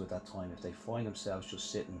happens with that time, if they find themselves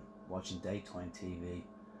just sitting watching daytime TV,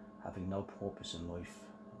 having no purpose in life,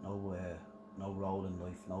 no role in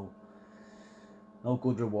life, no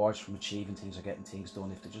good rewards from achieving things or getting things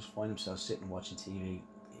done, if they just find themselves sitting watching TV,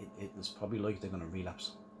 it's probably like they're going to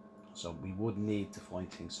relapse. So we would need to find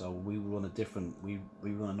things. So we run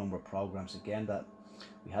we run a number of programs again, that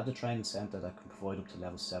we have the training centre that can provide up to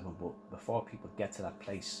level 7, but before people get to that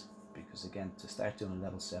place, because again, to start doing a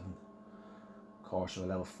level 7 course or a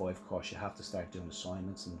level 5 course, you have to start doing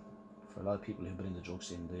assignments. And for a lot of people who've been in the drug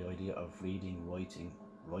scene, the idea of reading,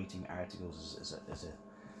 writing articles is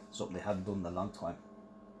something they haven't done in a long time.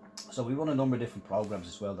 So we run a number of different programs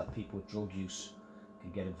as well that people with drug use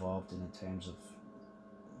can get involved in terms of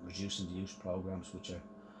reducing the use programs, which are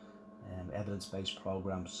evidence-based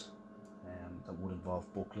programs that would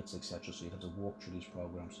involve booklets, etc. So you'd have to walk through these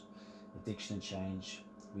programs. Addiction and change.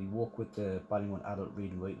 We work with the Ballymun Adult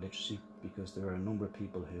Reading Writing Literacy, because there are a number of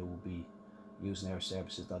people who will be using our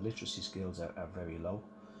services that literacy skills are very low.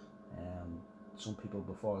 Some people,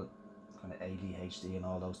 before kind of ADHD and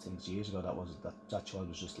all those things years ago, that child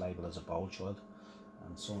was just labelled as a bold child,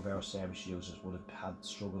 and some of our service users would have had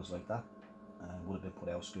struggles like that and would have been put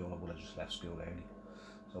out of school or would have just left school early.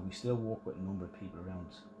 So we still work with a number of people around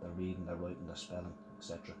their reading, their writing, their spelling,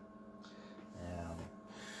 etc.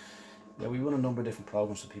 Yeah, we run a number of different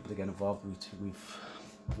programs for people to get involved with. We've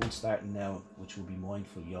one starting now, which will be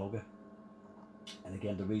mindful yoga. And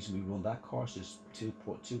again, the reason we run that course is two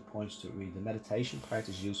points to read. The meditation part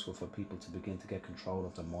is useful for people to begin to get control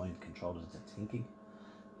of their mind, control of their thinking,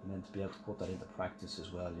 and then to be able to put that into practice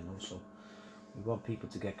as well, you know. So we want people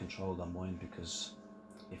to get control of their mind, because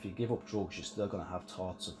if you give up drugs, you're still going to have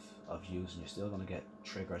thoughts of using. You're still going to get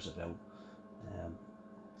triggers about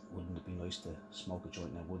wouldn't it be nice to smoke a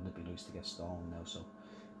joint now, wouldn't it be nice to get stoned now. So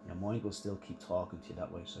your mind will still keep talking to you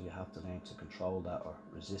that way, so you have to learn to control that, or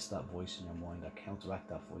resist that voice in your mind, or counteract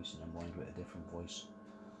that voice in your mind with a different voice.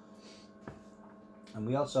 And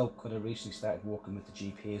we also kind of recently started working with the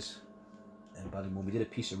GPs in Ballymun. We did a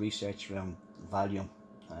piece of research around Valium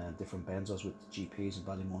and different benzos with the GPs in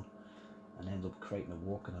Ballymun, and ended up creating a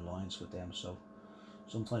working alliance with them. So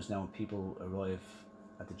sometimes now when people arrive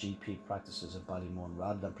at the GP practices in Ballymun,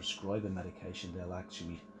 rather than prescribing medication, they'll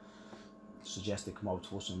actually suggest they come over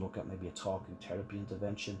to us and look at maybe a talking therapy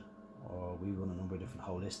intervention, or we run a number of different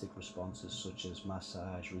holistic responses such as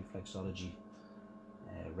massage, reflexology,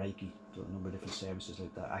 Reiki, a number of different services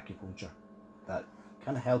like that, acupuncture, that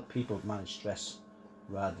kind of help people manage stress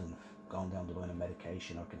rather than going down the line of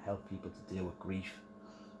medication, or can help people to deal with grief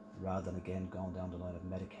rather than again going down the line of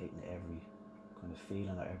medicating every kind of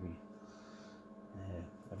feeling or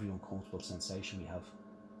every uncomfortable sensation we have.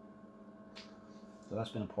 So that's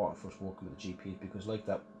been important for us working with the GPs, because like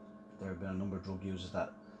that, there have been a number of drug users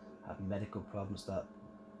that have medical problems that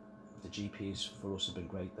the GPs for us have been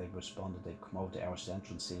great. They've responded, they've come over to our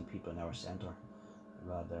centre and seen people in our centre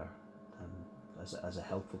rather than as a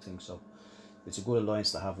helpful thing. So it's a good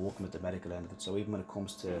alliance to have working with the medical end of it. So even when it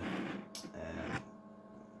comes to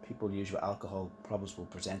people usually with alcohol problems will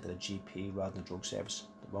present at a GP rather than a drug service.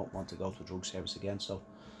 They won't want to go to a drug service again. So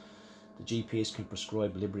the GPs can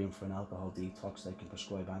prescribe Librium for an alcohol detox, they can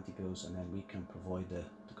prescribe antipills, and then we can provide the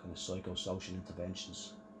kind of psychosocial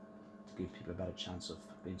interventions to give people a better chance of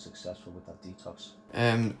being successful with that detox.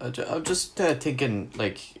 I'm just thinking,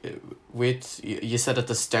 like, with you said at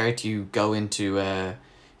the start you go into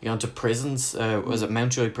prisons. Was it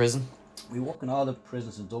Mountjoy Prison? We work in all the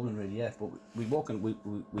prisons in Dublin, really, yeah. But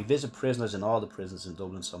we visit prisoners in all the prisons in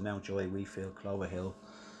Dublin. So Mountjoy, Weefield, Clover Hill,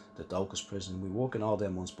 the Docus prison. We work in all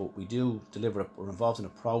them ones, but we do we're involved in a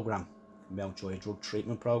program, Mountjoy, a drug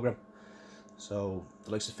treatment program. So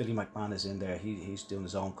the likes of Philly McMahon is in there. He's doing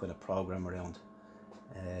his own kind of program around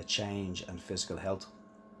change and physical health.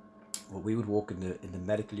 But we would work in the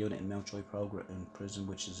medical unit in Mountjoy prison,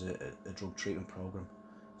 which is a drug treatment program.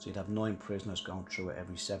 So you'd have 9 prisoners going through it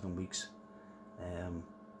every 7 weeks.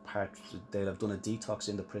 They'll have done a detox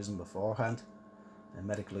in the prison beforehand, a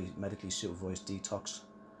medically supervised detox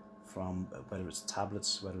from whether it's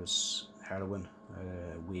tablets, whether it's heroin,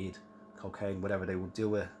 weed, cocaine, whatever. They would do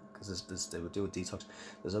they would do a detox.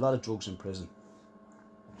 There's a lot of drugs in prison.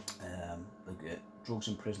 Drugs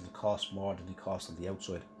in prison cost more than they cost on the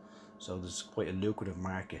outside, so there's quite a lucrative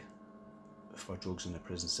market for drugs in the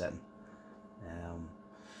prison setting.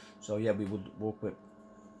 So yeah, we would work with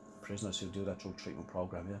prisoners who do that drug treatment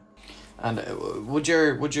program. Yeah. And would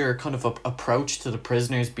your kind of approach to the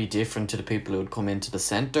prisoners be different to the people who would come into the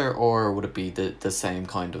centre, or would it be the same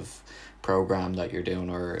kind of program that you're doing,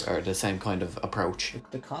 or the same kind of approach?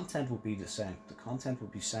 The content would be the same. The content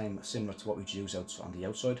would be similar to what we'd use out on the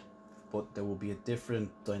outside, but there will be a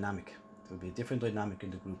different dynamic. There will be a different dynamic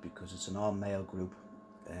in the group because it's an all-male group.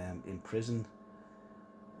 In prison,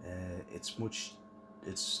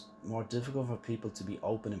 it's more difficult for people to be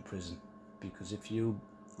open in prison, because if you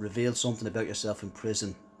reveal something about yourself in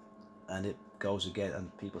prison and it goes again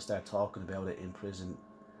and people start talking about it in prison,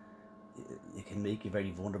 it can make you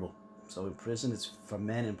very vulnerable. So in prison, for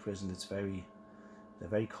men in prison, they're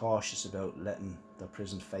very cautious about letting their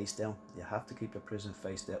prison face down. You have to keep your prison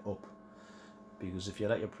face up, because if you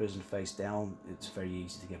let your prison face down, it's very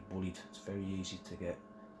easy to get bullied. It's very easy to get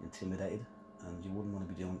intimidated, and you wouldn't want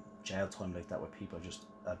to be doing jail time like that where people are just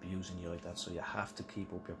abusing you like that. So you have to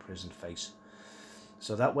keep up your prison face.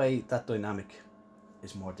 So that way, that dynamic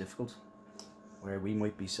is more difficult. Where we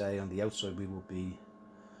might be, say, on the outside, we will be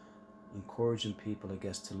encouraging people, I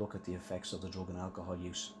guess, to look at the effects of the drug and alcohol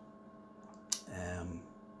use.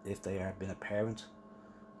 If they have been a parent,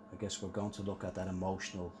 I guess we're going to look at that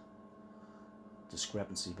emotional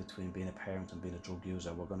discrepancy between being a parent and being a drug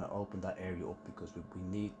user. We're going to open that area up because we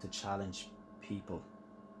need to challenge people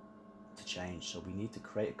to change. So we need to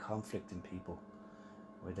create a conflict in people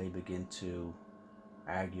where they begin to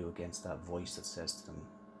argue against that voice that says to them,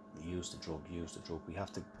 use the drug. We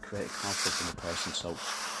have to create a conflict in the person. So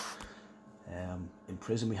in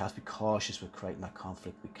prison, we have to be cautious with creating that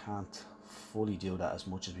conflict. We can't fully do that as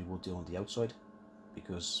much as we would do on the outside,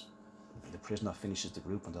 because the prisoner finishes the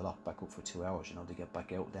group and they're locked back up for 2 hours. You know, they get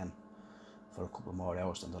back out then for a couple more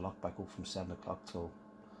hours, then they're locked back up from 7 o'clock till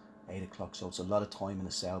 8 o'clock. So it's a lot of time in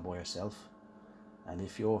a cell by yourself. And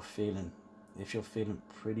if you're feeling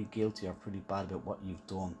pretty guilty or pretty bad about what you've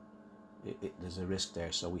done, there's a risk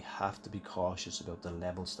there. So we have to be cautious about the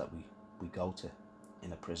levels that we go to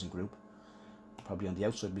in a prison group. Probably on the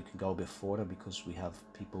outside we can go a bit further, because we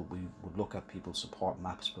would look at people's support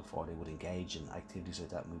maps before they would engage in activities like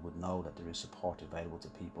that, and we would know that there is support available to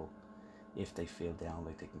people if they feel down,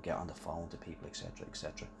 like they can get on the phone to people, etc.,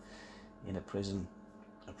 etc. In a prisoner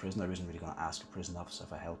isn't really going to ask a prison officer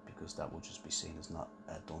for help, because that would just be seen as not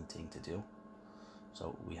a done thing to do.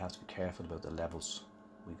 So we have to be careful about the levels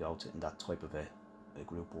we go to in that type of a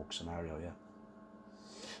group work scenario, yeah.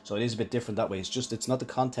 So it is a bit different that way. It's not the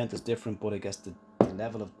content is different, but I guess the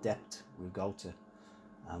level of depth we'll go to,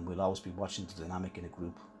 and we'll always be watching the dynamic in a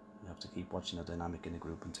group. You have to keep watching the dynamic in a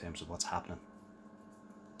group in terms of what's happening.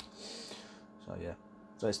 So yeah,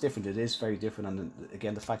 so it's different. It is very different, and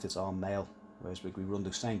again, the fact it's all male, whereas we run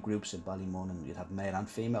the same groups in Ballymun, and you'd have male and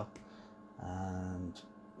female, and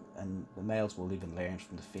the males will even learn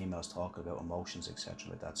from the females talking about emotions, etc.,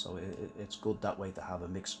 like that. So it's good that way to have a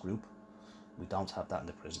mixed group. We don't have that in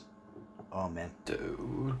the prison. Oh man.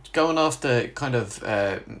 Going off the kind of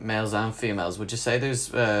males and females, would you say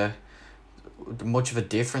there's much of a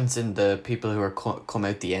difference in the people who are come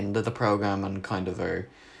out the end of the program and kind of are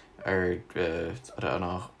I don't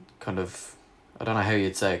know how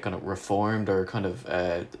you'd say it, kind of reformed or kind of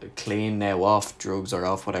clean now, off drugs or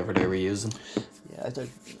off whatever they were using? Yeah, I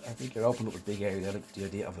think you're opening up a big area. The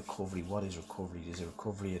idea of recovery. What is recovery? Is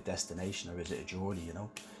recovery a destination, or is it a journey? You know.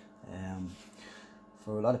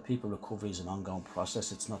 For a lot of people, recovery is an ongoing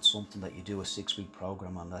process. It's not something that you do a 6-week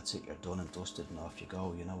program and that's it, you're done and dusted and off you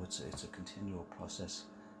go. You know, it's a continual process.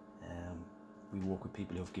 We work with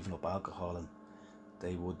people who have given up alcohol, and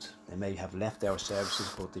they may have left our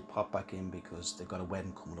services, but they pop back in because they've got a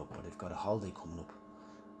wedding coming up or they've got a holiday coming up,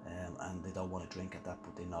 and they don't want to drink at that,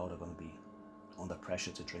 but they know they're going to be under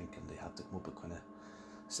pressure to drink, and they have to come up with kind of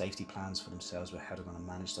safety plans for themselves with how they're going to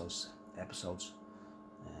manage those episodes.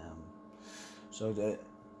 So the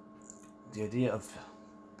idea of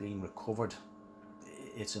being recovered,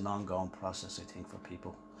 it's an ongoing process, I think, for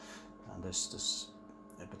people. And there's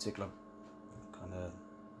a particular kind of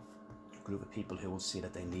group of people who will see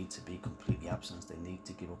that they need to be completely abstinent. They need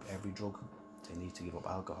to give up every drug. They need to give up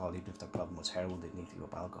alcohol. Even if their problem was heroin, they need to give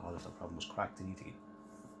up alcohol. If their problem was crack, they need to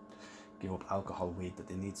give up alcohol, weed. That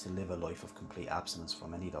they need to live a life of complete abstinence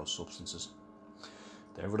from any of those substances.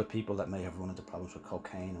 There are other people that may have run into problems with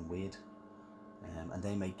cocaine and weed, and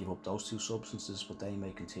they may give up those two substances, but they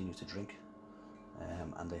may continue to drink,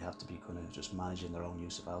 and they have to be kind of just managing their own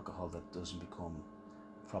use of alcohol, that doesn't become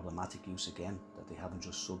problematic use again, that they haven't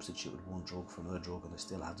just substituted one drug for another drug and they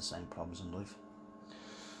still have the same problems in life.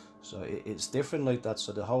 So it's different like that.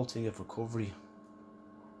 So the whole thing of recovery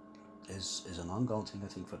is an ongoing thing, I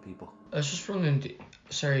think, for people. I was just wondering,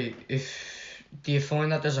 sorry, if do you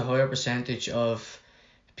find that there's a higher percentage of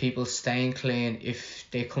people staying clean if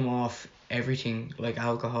they come off everything like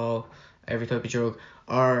alcohol, every type of drug,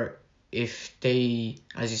 or if they,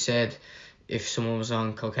 as you said, if someone was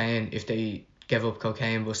on cocaine, if they give up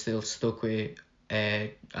cocaine but still stuck with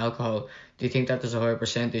alcohol, do you think that there's a higher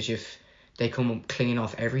percentage if they come clean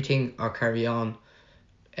off everything or carry on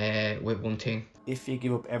with one thing? If you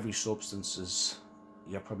give up every substances,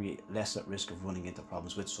 you're probably less at risk of running into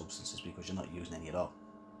problems with substances because you're not using any at all.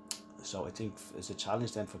 So I think it's a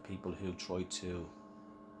challenge then for people who try to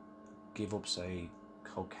give up, say,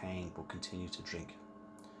 cocaine but continue to drink.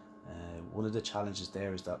 One of the challenges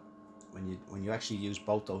there is that when you actually use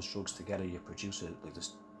both those drugs together, you produce it like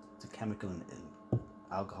this. The chemical in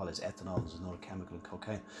alcohol is ethanol. There's another chemical in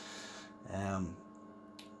cocaine.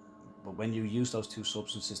 But when you use those two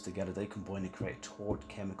substances together, they combine and create a third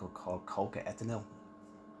chemical called coca-ethanol.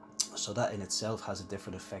 So that in itself has a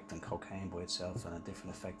different effect than cocaine by itself and a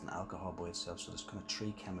different effect than alcohol by itself. So there's kind of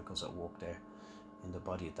three chemicals at work there in the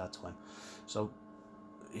body at that time. So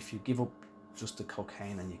if you give up just the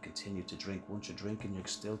cocaine and you continue to drink, once you're drinking, you're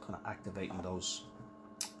still kind of activating those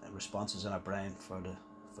responses in our brain for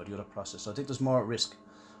the other process. So I think there's more risk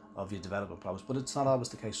of you developing problems, but it's not always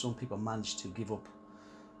the case. Some people manage to give up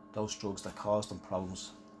those drugs that cause them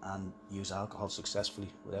problems and use alcohol successfully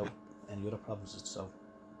without any other problems. So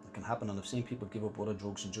it can happen, and I've seen people give up other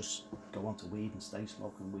drugs and just go on to weed and stay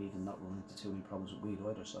smoking weed and not run into too many problems with weed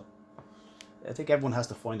either. So I think everyone has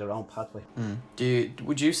to find their own pathway.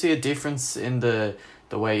 Would you see a difference in the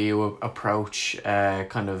way you approach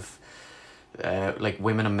kind of like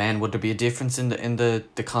women and men? Would there be a difference in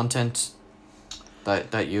the content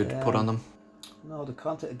that you'd put on them? No, the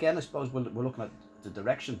content, again, I suppose we're looking at the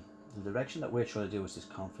direction. The direction that we're trying to do is this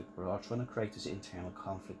conflict. We're all trying to create this internal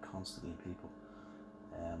conflict constantly in people.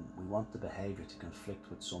 We want the behaviour to conflict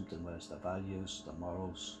with something, whether it's the values, the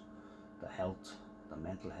morals, the health, the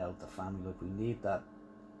mental health, the family life. We need that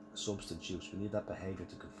substance use. We need that behaviour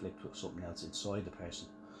to conflict with something else inside the person.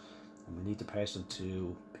 And we need the person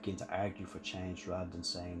to begin to argue for change rather than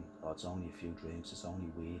saying, oh, it's only a few drinks, it's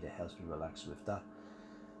only weed, it helps me relax. With that,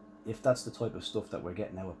 if that's the type of stuff that we're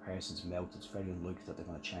getting out of a person's mouth, it's very unlikely that they're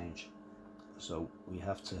going to change. So we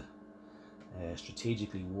have to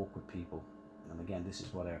strategically work with people. And again, this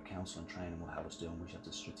is what our counselling training will have us doing. We have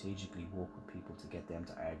to strategically work with people to get them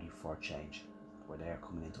to argue for change, where they're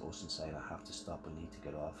coming into us and saying, I have to stop, I need to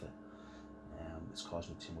get off it. It's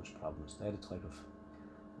causing me too much problems. They're the type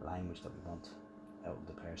of language that we want out of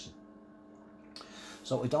the person.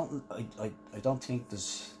 So I don't think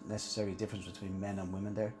there's necessarily a difference between men and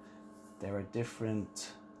women there. There are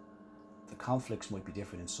different, the conflicts might be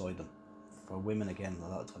different inside them. For women, again, a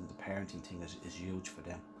lot of times the parenting thing is huge for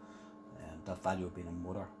them. That value of being a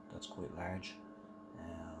mother, that's quite large.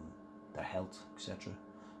 Their health, etc.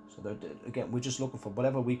 So again, we're just looking for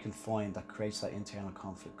whatever we can find that creates that internal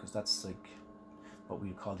conflict, because that's like what we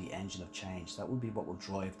would call the engine of change. That would be what will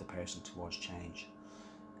drive the person towards change.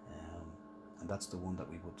 And that's the one that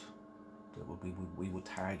we would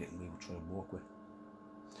target and we would try to work with.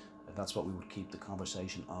 And that's what we would keep the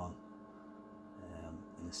conversation on,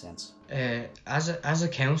 in a sense. As a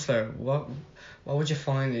counsellor, what would you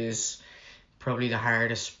find is probably the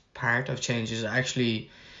hardest part of change? Is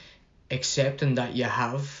actually accepting that you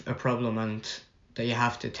have a problem and that you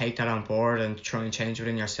have to take that on board and try and change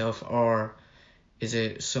within yourself, or is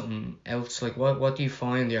it something else? Like what do you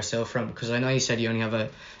find yourself from? Because I know you said you only have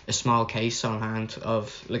a small case on hand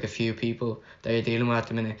of like a few people that you're dealing with at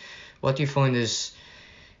the minute. What do you find is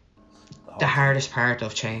the hardest part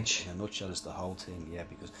of change? In a nutshell, it's the whole thing, yeah,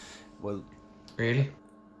 because, well, really,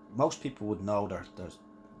 most people would know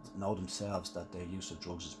know themselves that their use of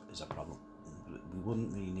drugs is a problem. We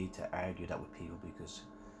wouldn't really need to argue that with people, because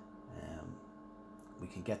we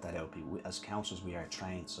can get that out. As counsellors, we are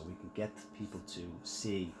trained, so we can get people to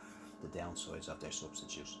see the downsides of their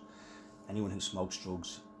substance use. Anyone who smokes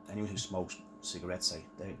drugs, anyone who smokes cigarettes, say,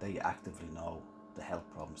 they actively know the health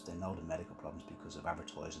problems, they know the medical problems because of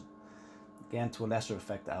advertising. Again, to a lesser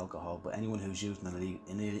effect, alcohol, but anyone who's using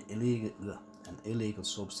an illegal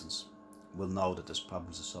substance will know that there's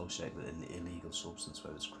problems associated with an illegal substance,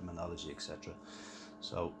 whether it's criminology, etc.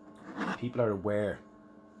 So people are aware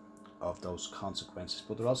of those consequences,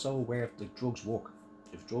 but they're also aware if the drugs work.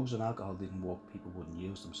 If drugs and alcohol didn't work, people wouldn't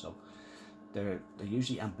use them. So they're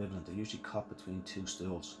usually ambivalent. They're usually caught between two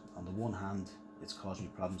stools. On the one hand, it's causing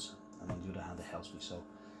me problems, and on the other hand, it helps me. So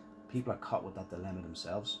people are caught with that dilemma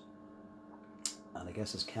themselves. And I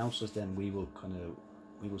guess as counsellors, then we will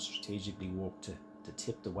strategically work to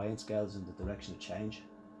tip the weighing scales in the direction of change.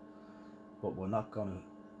 But we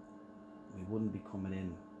wouldn't be coming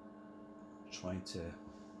in trying to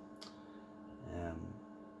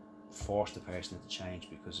force the person into change,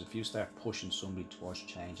 because if you start pushing somebody towards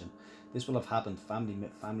change, and this will have happened,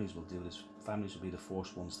 families will do this. Families will be the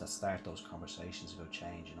first ones that start those conversations about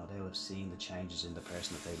change. You know, they'll have seen the changes in the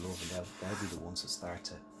person that they love, and they'll be the ones that start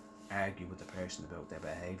to argue with the person about their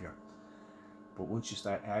behaviour. But once you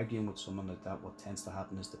start arguing with someone like that, what tends to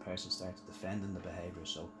happen is the person starts defending the behaviour.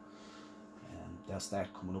 So they'll start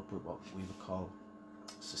coming up with what we would call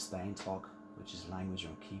sustained talk, which is language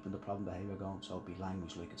around keeping the problem behaviour going. So it'll be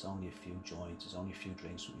language like, it's only a few joints, it's only a few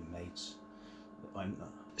drinks with your mates.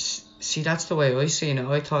 See, that's the way I seen it.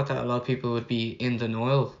 I thought that a lot of people would be in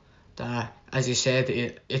denial. That, as you said,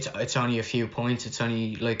 it's only a few points. It's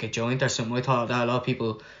only like a joint or something. I thought that a lot of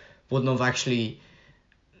people wouldn't have actually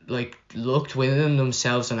like looked within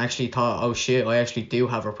themselves and actually thought, oh shit, I actually do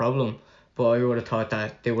have a problem. But I would have thought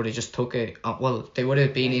that they would have just took it. Well, they would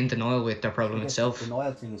have been in denial with their problem itself. The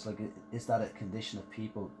denial thing is like, is that a condition of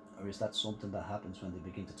people, or is that something that happens when they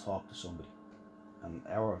begin to talk to somebody? And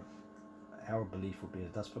our belief would be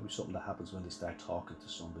that that's probably something that happens when they start talking to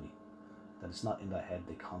somebody. That it's not in their head,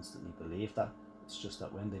 they constantly believe that. It's just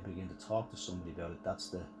that when they begin to talk to somebody about it, that's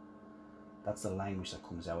the language that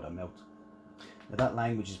comes out of their mouth. Now that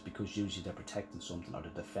language is because usually they're protecting something or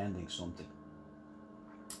they're defending something.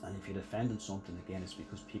 And if you're defending something, again, it's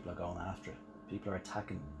because people are going after it. People are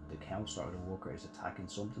attacking, the counsellor or the worker is attacking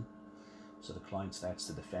something. So the client starts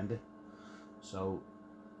to defend it. So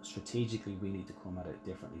strategically we need to come at it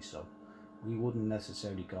differently. So we wouldn't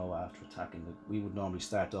necessarily go after attacking it. We would normally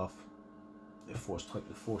start off the first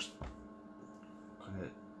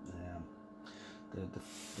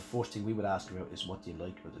thing we would ask about is, what do you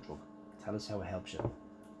like about the drug? Tell us how it helps you.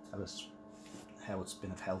 Tell us how it's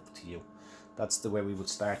been of help to you. That's the way we would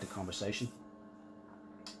start the conversation.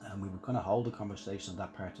 And we would kind of hold the conversation on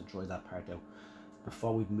that part to dry that part out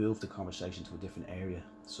before we move the conversation to a different area,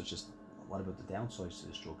 such as, what about the downsides to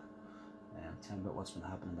this drug? Tell me about what's been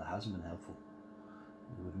happening that hasn't been helpful.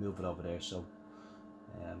 We would move it over there. So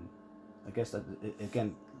I guess that,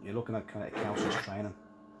 again, you're looking at kind of counselor's training,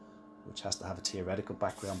 which has to have a theoretical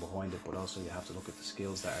background behind it, but also you have to look at the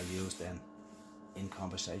skills that are used then in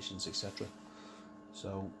conversations, etc.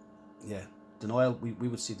 So yeah, denial, we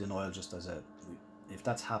would see denial just as if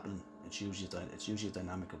that's happening, it's usually a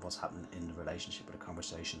dynamic of what's happening in the relationship or the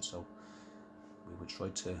conversation. So we would try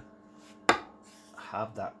to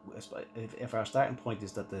have that. If our starting point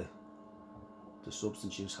is that the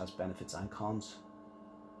substance use has benefits and cons,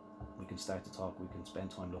 we can start to talk. We can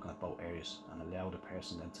spend time looking at both areas and allow the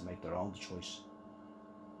person then to make their own choice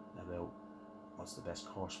about what's the best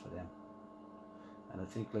course for them. And I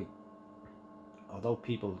think, like, although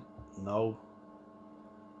people know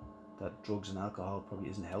that drugs and alcohol probably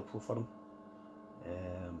isn't helpful for them,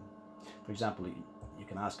 for example, you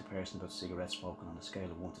can ask a person about cigarette smoking on a scale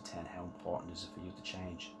of 1 to 10, how important is it for you to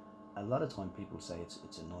change? A lot of time people say it's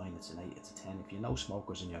a 9, it's an 8, it's a 10. If you know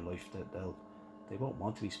smokers in your life, they won't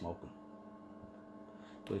want to be smoking.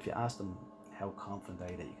 But if you ask them how confident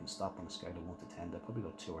are you that you can stop on a scale of 1 to 10, they'll probably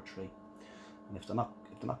go 2 or 3. And if they're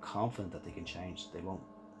not confident that they can change, they won't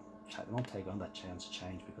take on that chance to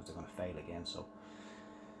change, because they're going to fail again. So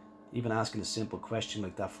even asking a simple question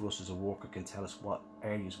like that for us as a worker can tell us what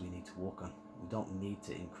areas we need to work on. We don't need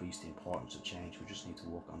to increase the importance of change, we just need to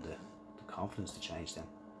work on the confidence to change them.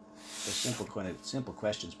 They're simple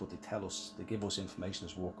questions, but they give us information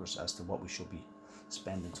as workers as to what we should be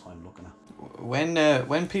spending time looking at.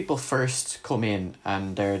 When people first come in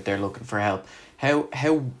and they're looking for help,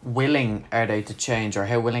 how willing are they to change, or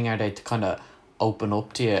how willing are they to kind of open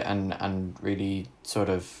up to you and really sort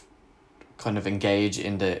of kind of engage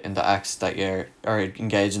in the acts that or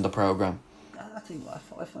engage in the program?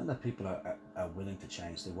 I find that people are willing to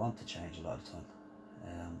change. They want to change a lot of the time.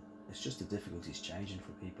 It's just the difficulties changing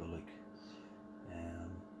for people. Like,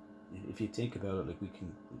 if you think about it, like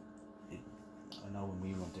I know when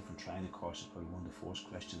we run different training courses, probably one of the first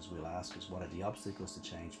questions we'll ask is, what are the obstacles to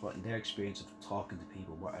change? What, in their experience of talking to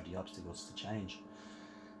people, what are the obstacles to change?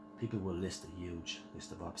 People will list a huge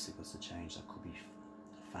list of obstacles to change. That could be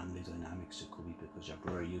family dynamics, it could be because your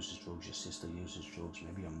brother uses drugs, your sister uses drugs,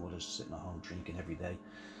 maybe your mother's sitting at home drinking every day,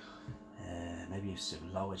 maybe you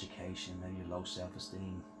have low education, maybe you have low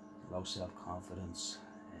self-esteem, low self-confidence,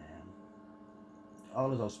 all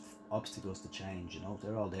of those obstacles to change, you know,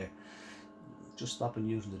 they're all there. Just stopping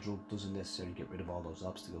using the drug doesn't necessarily get rid of all those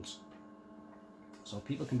obstacles. So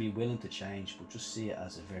people can be willing to change, but just see it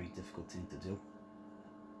as a very difficult thing to do.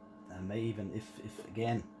 And may even, if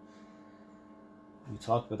again, we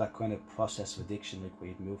talk about that kind of process of addiction, like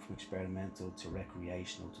where you move from experimental to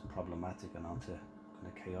recreational to problematic and onto kind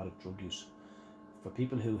of chaotic drug use. for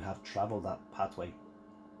people who have travelled that pathway,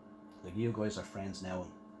 like you guys are friends now,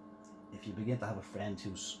 and if you begin to have a friend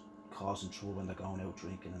who's causing trouble when they're going out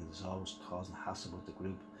drinking and is always causing hassle with the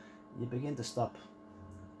group, you begin to stop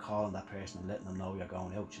calling that person and letting them know you're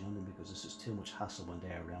going out, you know what I mean? Because it's just too much hassle when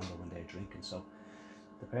they're around or when they're drinking. So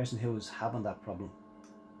the person who is having that problem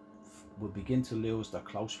will begin to lose their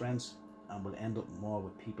close friends and will end up more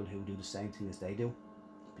with people who do the same thing as they do,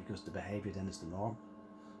 because the behaviour then is the norm.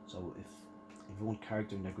 So if one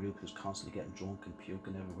character in their group who's constantly getting drunk and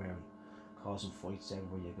puking everywhere and causing fights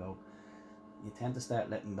everywhere you go, you tend to start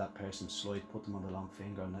letting that person slide, put them on the long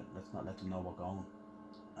finger, and let's not let them know we're going.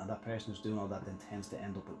 And that person who's doing all that then tends to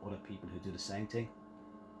end up with other people who do the same thing.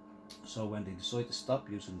 So when they decide to stop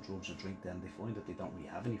using drugs or drink, then they find that they don't really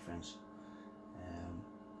have any friends.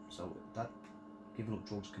 So that giving up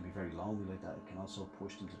drugs can be very lonely like that. It can also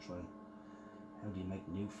push them to try and, how do you make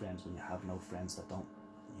new friends when you have no friends that don't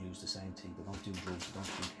use the same thing, they don't do drugs, they don't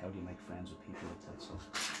drink? How do you make friends with people like that? So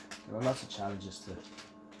there are lots of challenges to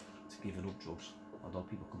giving up drugs. Although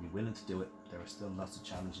people can be willing to do it, there are still lots of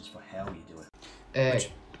challenges for how you do it.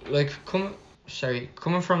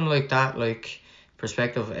 Coming from like that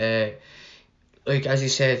perspective, like as you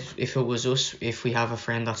said, if it was us, if we have a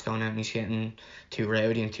friend that's going out and he's getting too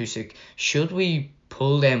rowdy and too sick, should we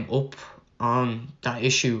pull them up on that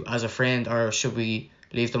issue as a friend, or should we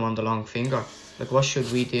leave them on the long finger? Like, what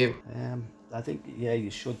should we do? I think, yeah, you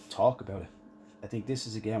should talk about it. I think this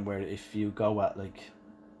is again where if you go at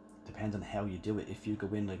depends on how you do it. If you go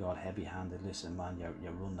in all heavy handed, listen man,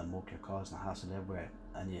 you're running amok, you're causing a hassle everywhere,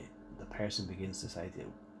 and the person begins to say to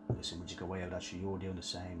you, listen, would you go away, actually you're doing the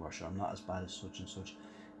same, or sure I'm not as bad as such and such.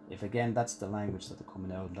 If again that's the language that they're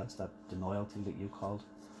coming out, and that's that denial thing that you called,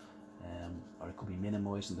 or it could be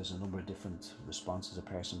minimising, there's a number of different responses a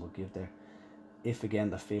person will give there. If again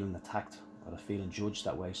they're feeling attacked or they're feeling judged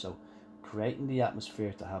that way, so creating the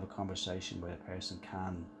atmosphere to have a conversation where a person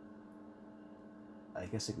can, I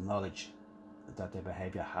guess, acknowledge that their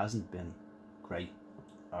behaviour hasn't been great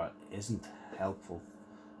or isn't helpful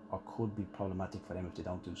or could be problematic for them if they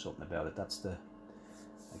don't do something about it. That's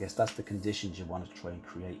the conditions you want to try and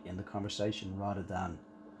create in the conversation, rather than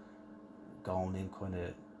going in kind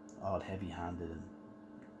of all heavy handed and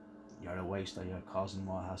you're a waste or you're causing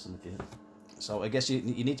more hassle if you. So I guess you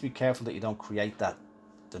need to be careful that you don't create that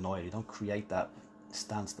denial, you don't create that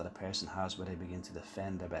stance that a person has where they begin to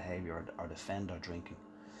defend their behaviour or defend their drinking,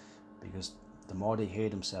 because the more they hear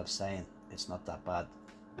themselves saying it's not that bad,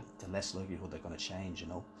 the less likelihood they're going to change, you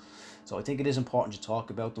know. So I think it is important to talk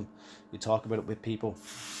about them, you talk about it with people,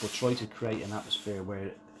 but try to create an atmosphere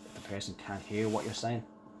where the person can hear what you're saying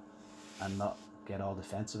and not get all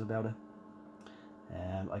defensive about it.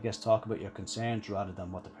 I guess talk about your concerns rather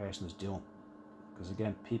than what the person is doing, because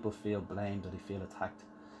again, people feel blamed or they feel attacked.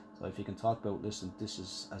 So if you can talk about, listen, this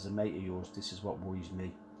is, as a mate of yours, this is what worries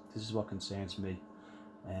me, this is what concerns me,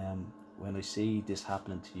 when I see this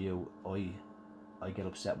happening to you, I get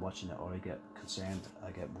upset watching it, or I get concerned,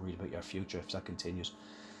 I get worried about your future if that continues.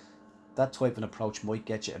 That type of an approach might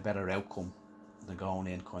get you a better outcome than going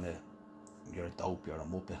in kind of, you're a dope, you're a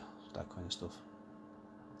muppet, that kind of stuff.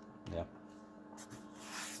 Yeah.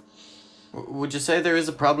 Would you say there is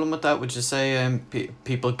a problem with that? Would you say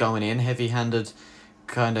people going in heavy-handed,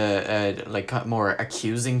 kind of more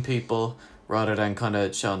accusing people rather than kind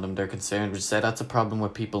of showing them their concern? Would you say that's a problem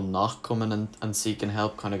with people not coming and seeking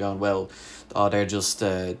help, kind of going, well, they're just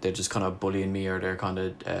kind of bullying me, or they're kind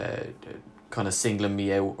of singling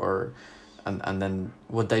me out, or and then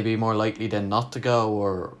would they be more likely then not to go,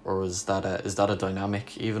 or is that a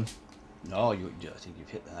dynamic even? No, I think you've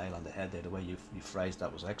hit the nail on the head there. The way you phrased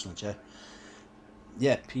that was excellent.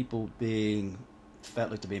 Yeah, people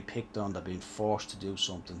felt like they're being picked on, they're being forced to do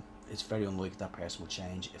something. It's very unlikely that person will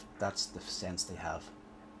change if that's the sense they have,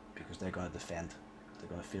 because they're going to defend. They're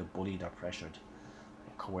going to feel bullied or pressured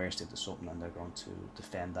or coerced into something, and they're going to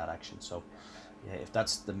defend that action. So yeah, if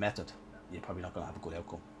that's the method, you're probably not going to have a good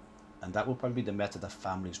outcome, and that will probably be the method that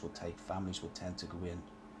families would take. Families would tend to go in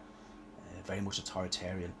very much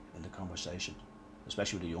authoritarian in the conversation,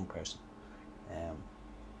 especially with a young person,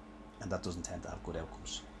 and that doesn't tend to have good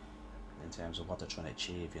outcomes in terms of what they're trying to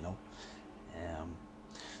achieve, you know.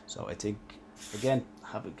 So I think again,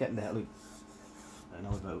 getting the hell. I know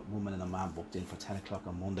about a woman and a man booked in for 10 o'clock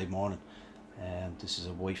on Monday morning, and this is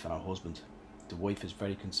a wife and her husband. The wife is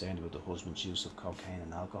very concerned about the husband's use of cocaine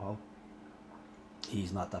and alcohol.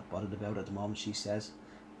 He's not that bothered about it at the moment, she says.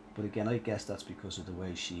 But again, I guess that's because of the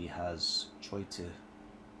way she has tried to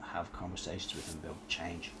have conversations with him about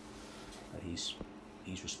change. That he's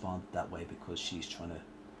responded that way because he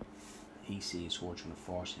sees her trying to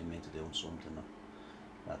force him into doing something.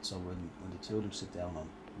 that. So when the two of them sit down on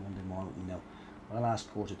Monday morning, I'll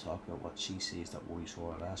ask her to talk about what she sees that worries her.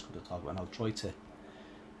 I'll ask her to talk about, and I'll try to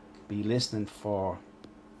be listening for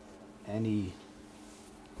any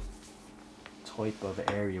type of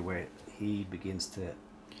area where he begins to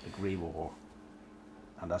agree with her,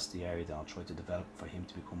 and that's the area that I'll try to develop for him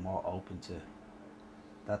to become more open to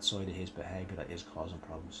that side of his behaviour that is causing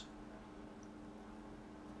problems.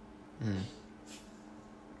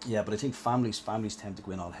 Yeah, but I think families tend to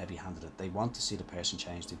go in all heavy-handed. They want to see the person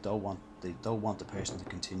change. They don't want the person to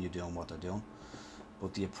continue doing what they're doing.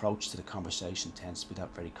 But the approach to the conversation tends to be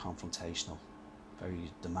that very confrontational,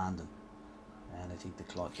 very demanding. And I think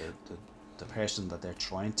the person that they're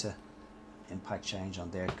trying to impact change on,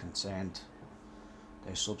 they're concerned,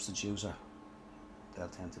 their substance user, they'll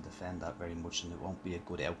tend to defend that very much, and it won't be a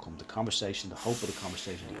good outcome. The conversation, the hope of the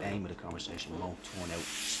conversation, the aim of the conversation won't turn out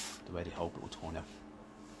the way they hope it will turn out.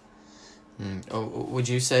 Oh, would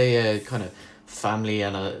you say a kind of family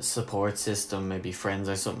and a support system, maybe friends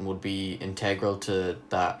or something, would be integral to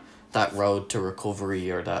that road to recovery,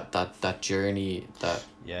 or that journey that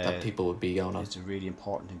people would be going on? It's a really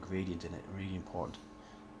important ingredient in it, really important.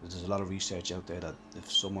 There's a lot of research out there that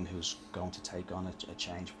if someone who's going to take on a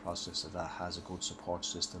change process that has a good support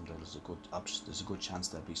system, there's a good chance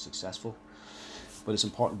they'll be successful. But it's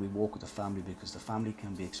important we work with the family, because the family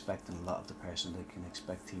can be expecting a lot of the person. They can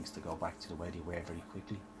expect things to go back to the way they were very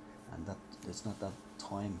quickly, and that it's not that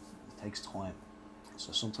time. It takes time.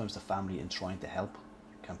 So sometimes the family, in trying to help,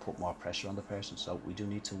 can put more pressure on the person. So we do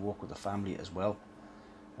need to work with the family as well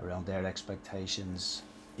around their expectations.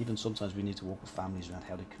 Even sometimes we need to work with families around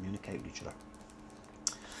how they communicate with each other.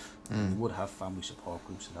 We would have family support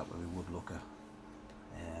groups and that, where we would look at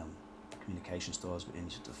communication styles within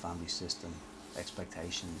the family system,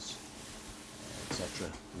 expectations, etc.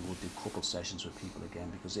 We would do couple sessions with people again,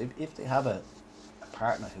 because if they have a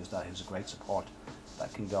partner who's a great support,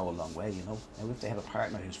 that can go a long way, Now if they have a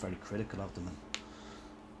partner who's very critical of them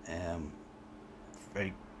and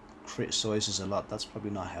very criticises a lot, that's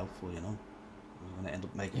probably not helpful, We're going to end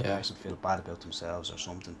up making the person feel bad about themselves or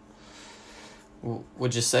something.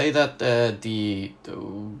 Would you say that the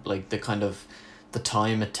kind of the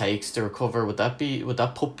time it takes to recover, would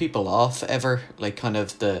that put people off ever? Like, kind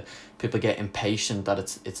of the people get impatient that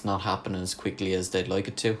it's not happening as quickly as they'd like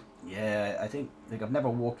it to? Yeah, I think, I've never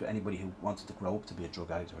worked with anybody who wanted to grow up to be a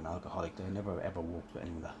drug addict or an alcoholic. I never ever worked with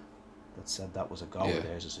anyone that said that was a goal of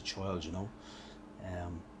theirs as a child,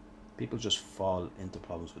 People just fall into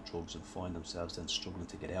problems with drugs and find themselves then struggling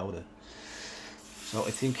to get out of it. So I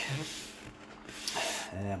think,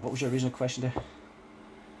 what was your original question there?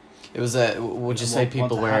 It was would you say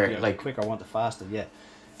people were like quicker, want it faster? Yeah.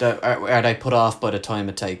 Are they put off by the time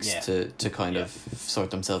it takes to kind of sort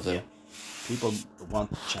themselves out? People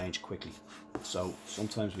want change quickly, so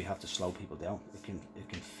sometimes we have to slow people down. It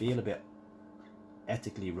can feel a bit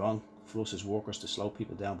ethically wrong for us as workers to slow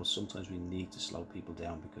people down, but sometimes we need to slow people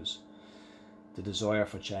down, because the desire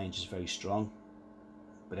for change is very strong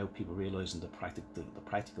without people realising the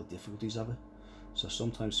practical difficulties of it. So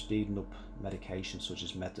sometimes speeding up medication such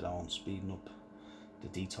as methadone, speeding up the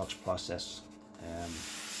detox process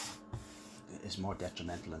is more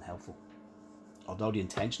detrimental than helpful. Although the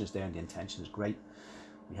intention is there and the intention is great,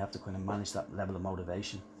 we have to kind of manage that level of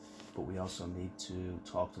motivation, but we also need to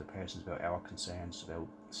talk to the persons about our concerns about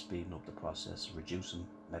speeding up the process, reducing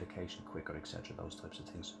medication quicker, etc., those types of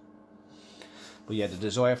things. But yeah, the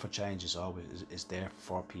desire for change is always is there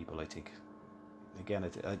for people, I think. Again,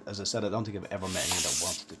 as I said, I don't think I've ever met anyone that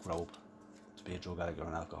wanted to grow up to be a drug addict or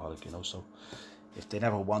an alcoholic, so if they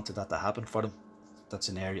never wanted that to happen for them, that's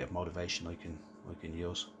an area of motivation I can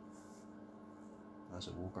use as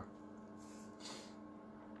a worker.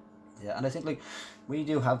 Yeah, and I think we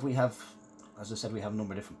have, as I said, we have a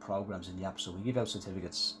number of different programs in the app, so we give out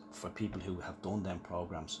certificates for people who have done them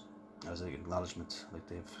programs as an acknowledgement, like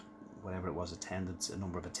they've, whatever it was, a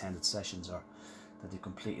number of attended sessions, or that they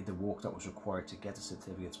completed the work that was required to get the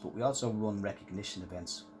certificates. But we also run recognition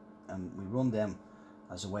events, and we run them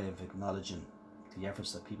as a way of acknowledging the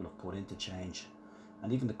efforts that people have put into change,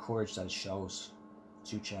 and even the courage that it shows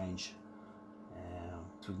to change,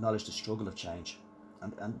 to acknowledge the struggle of change.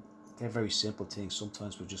 And they're very simple things.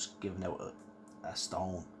 Sometimes we're just giving out a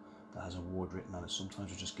stone that has a word written on it.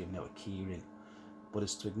 Sometimes we're just giving out a key ring. But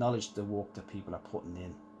it's to acknowledge the work that people are putting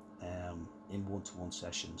in one-to-one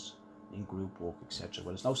sessions, in group work, etc.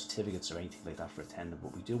 Well, there's no certificates or anything like that for attending,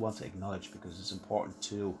 but we do want to acknowledge, because it's important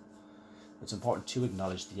to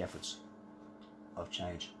acknowledge the efforts of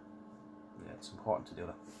change. Yeah, it's important to do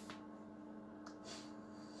that.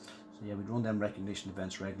 So yeah, we run them recognition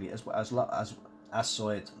events regularly,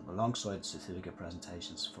 alongside certificate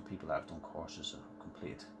presentations for people that have done courses or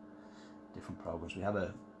completed different programs, we have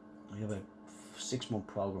a 6-month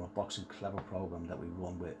program, a Boxing Clever program that we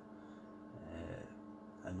run with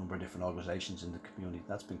a number of different organisations in the community.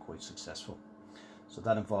 That's been quite successful. So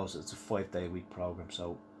that involves, it's a 5-day-a-week program.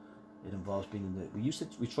 So it involves being in the,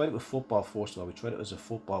 we tried it with football first of all. We tried it as a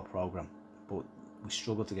football program, but we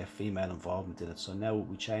struggled to get female involvement in it. So now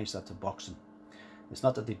we changed that to boxing. It's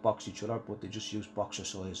not that they box each other, but they just use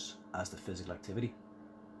boxercise as the physical activity.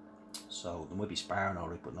 So there might be sparring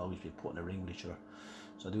alright, but nobody's been put in a ring with each other.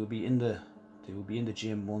 So they will be in the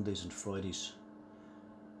gym Mondays and Fridays,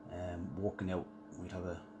 working out. We'd have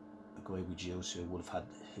a guy we use who would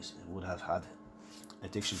have had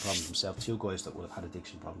addiction problems himself. 2 guys that would have had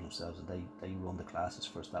addiction problems themselves, and they run the classes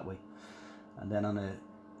for us that way. And then on a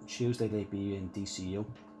Tuesday they'd be in DCU,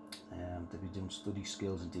 they'd be doing study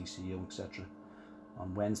skills in DCU, etc.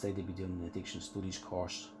 On Wednesday they'd be doing an addiction studies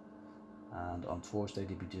course, and on Thursday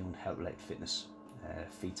they'd be doing health related fitness,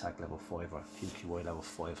 FETAC level 5 or QQI level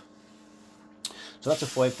 5. So that's a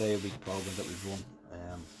 5-day-a-week program that we've run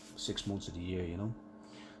 6 months of the year, you know.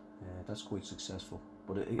 That's quite successful.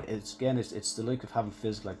 But it's the like of having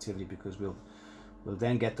physical activity, because we'll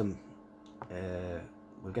then get them,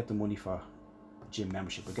 we'll get the money for gym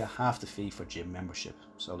membership. We'll get half the fee for gym membership.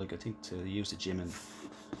 So like I think to use the gym in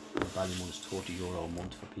Ballymun is €30 a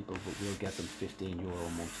month for people, but we'll get them €15 a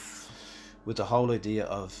month, with the whole idea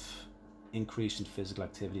of increasing physical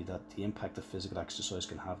activity, that the impact of physical exercise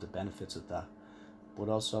can have, the benefits of that, but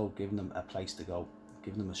also giving them a place to go,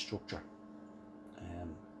 giving them a structure,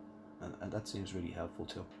 and that seems really helpful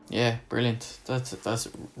too. Yeah, brilliant. That's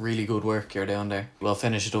really good work you're doing there. We'll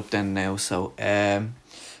finish it up then now. So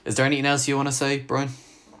is there anything else you want to say, Brian?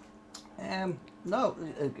 No,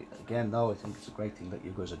 again, no, I think it's a great thing that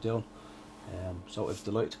you guys are doing. So it's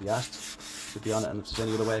delighted to be asked to be on it, and if there's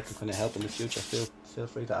any other way I can kind of help in the future, feel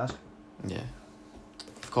free to ask. Yeah,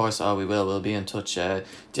 of course. We'll be in touch. Do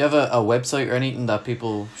you have a website or anything that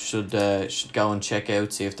people should go and check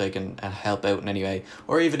out, see if they can help out in any way,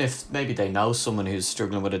 or even if maybe they know someone who's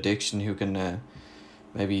struggling with addiction who can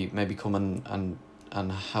maybe come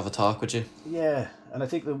and have a talk with you? Yeah, and I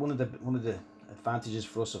think that one of the advantages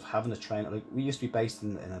for us of having a trainer, like we used to be based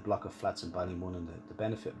in a block of flats in Ballymun, and the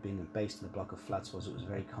benefit of being based in a block of flats was it was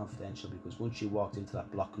very confidential, because once you walked into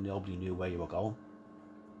that block nobody knew where you were going.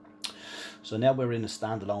 So now we're in a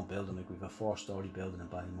standalone building, like we've a 4-story building in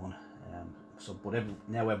Ballymun,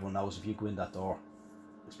 now everyone knows if you go in that door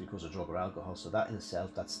it's because of drug or alcohol. So that in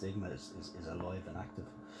itself, that stigma is alive and active.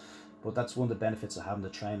 But that's one of the benefits of having the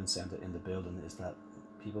training centre in the building, is that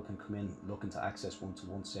people can come in looking to access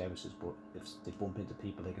one-to-one services, but if they bump into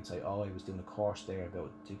people, they can say, oh, I was doing a course there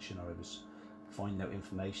about addiction, or I was finding out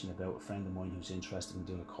information about a friend of mine who's interested in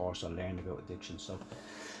doing a course or learning about addiction. So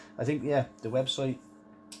I think, yeah, the website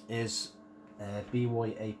is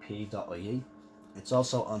byap.ie. It's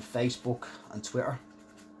also on Facebook and Twitter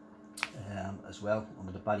as well,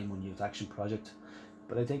 under the Ballymun Youth Action Project.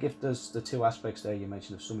 But I think if there's the 2 aspects there you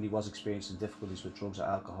mentioned, if somebody was experiencing difficulties with drugs or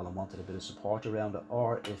alcohol and wanted a bit of support around it,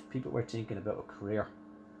 or if people were thinking about a career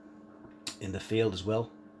in the field as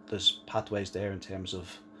well, there's pathways there in terms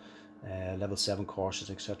of level 7 courses,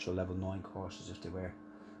 etc., level 9 courses, if they were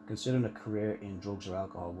considering a career in drugs or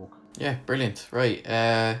alcohol work. Yeah, brilliant. Right.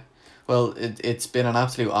 Well, it's been an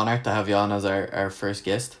absolute honour to have you on as our first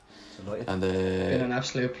guest. And it's been an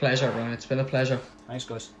absolute pleasure, Brian. It's been a pleasure. Thanks,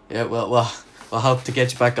 guys. Yeah, well, we'll hope to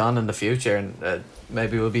get you back on in the future, and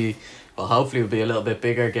maybe hopefully we'll be a little bit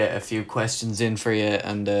bigger, get a few questions in for you,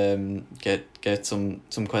 and get some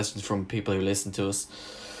questions from people who listen to us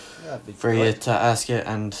for you to ask you,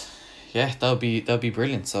 and yeah, that'll be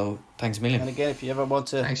brilliant. So thanks a million. And again, if you ever want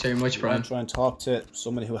to, thanks very much, Brian, try and talk to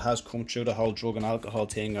somebody who has come through the whole drug and alcohol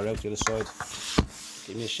thing or out the other side,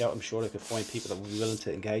 give me a shout. I'm sure I could find people that would be willing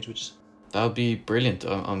to engage with us. That would be brilliant.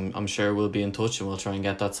 I'm sure we'll be in touch and we'll try and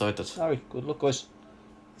get that sorted. Alright, good luck, guys.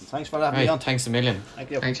 And thanks for having me on. Thanks a million.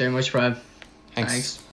 Thank you. Thanks very much, Brian. Thanks.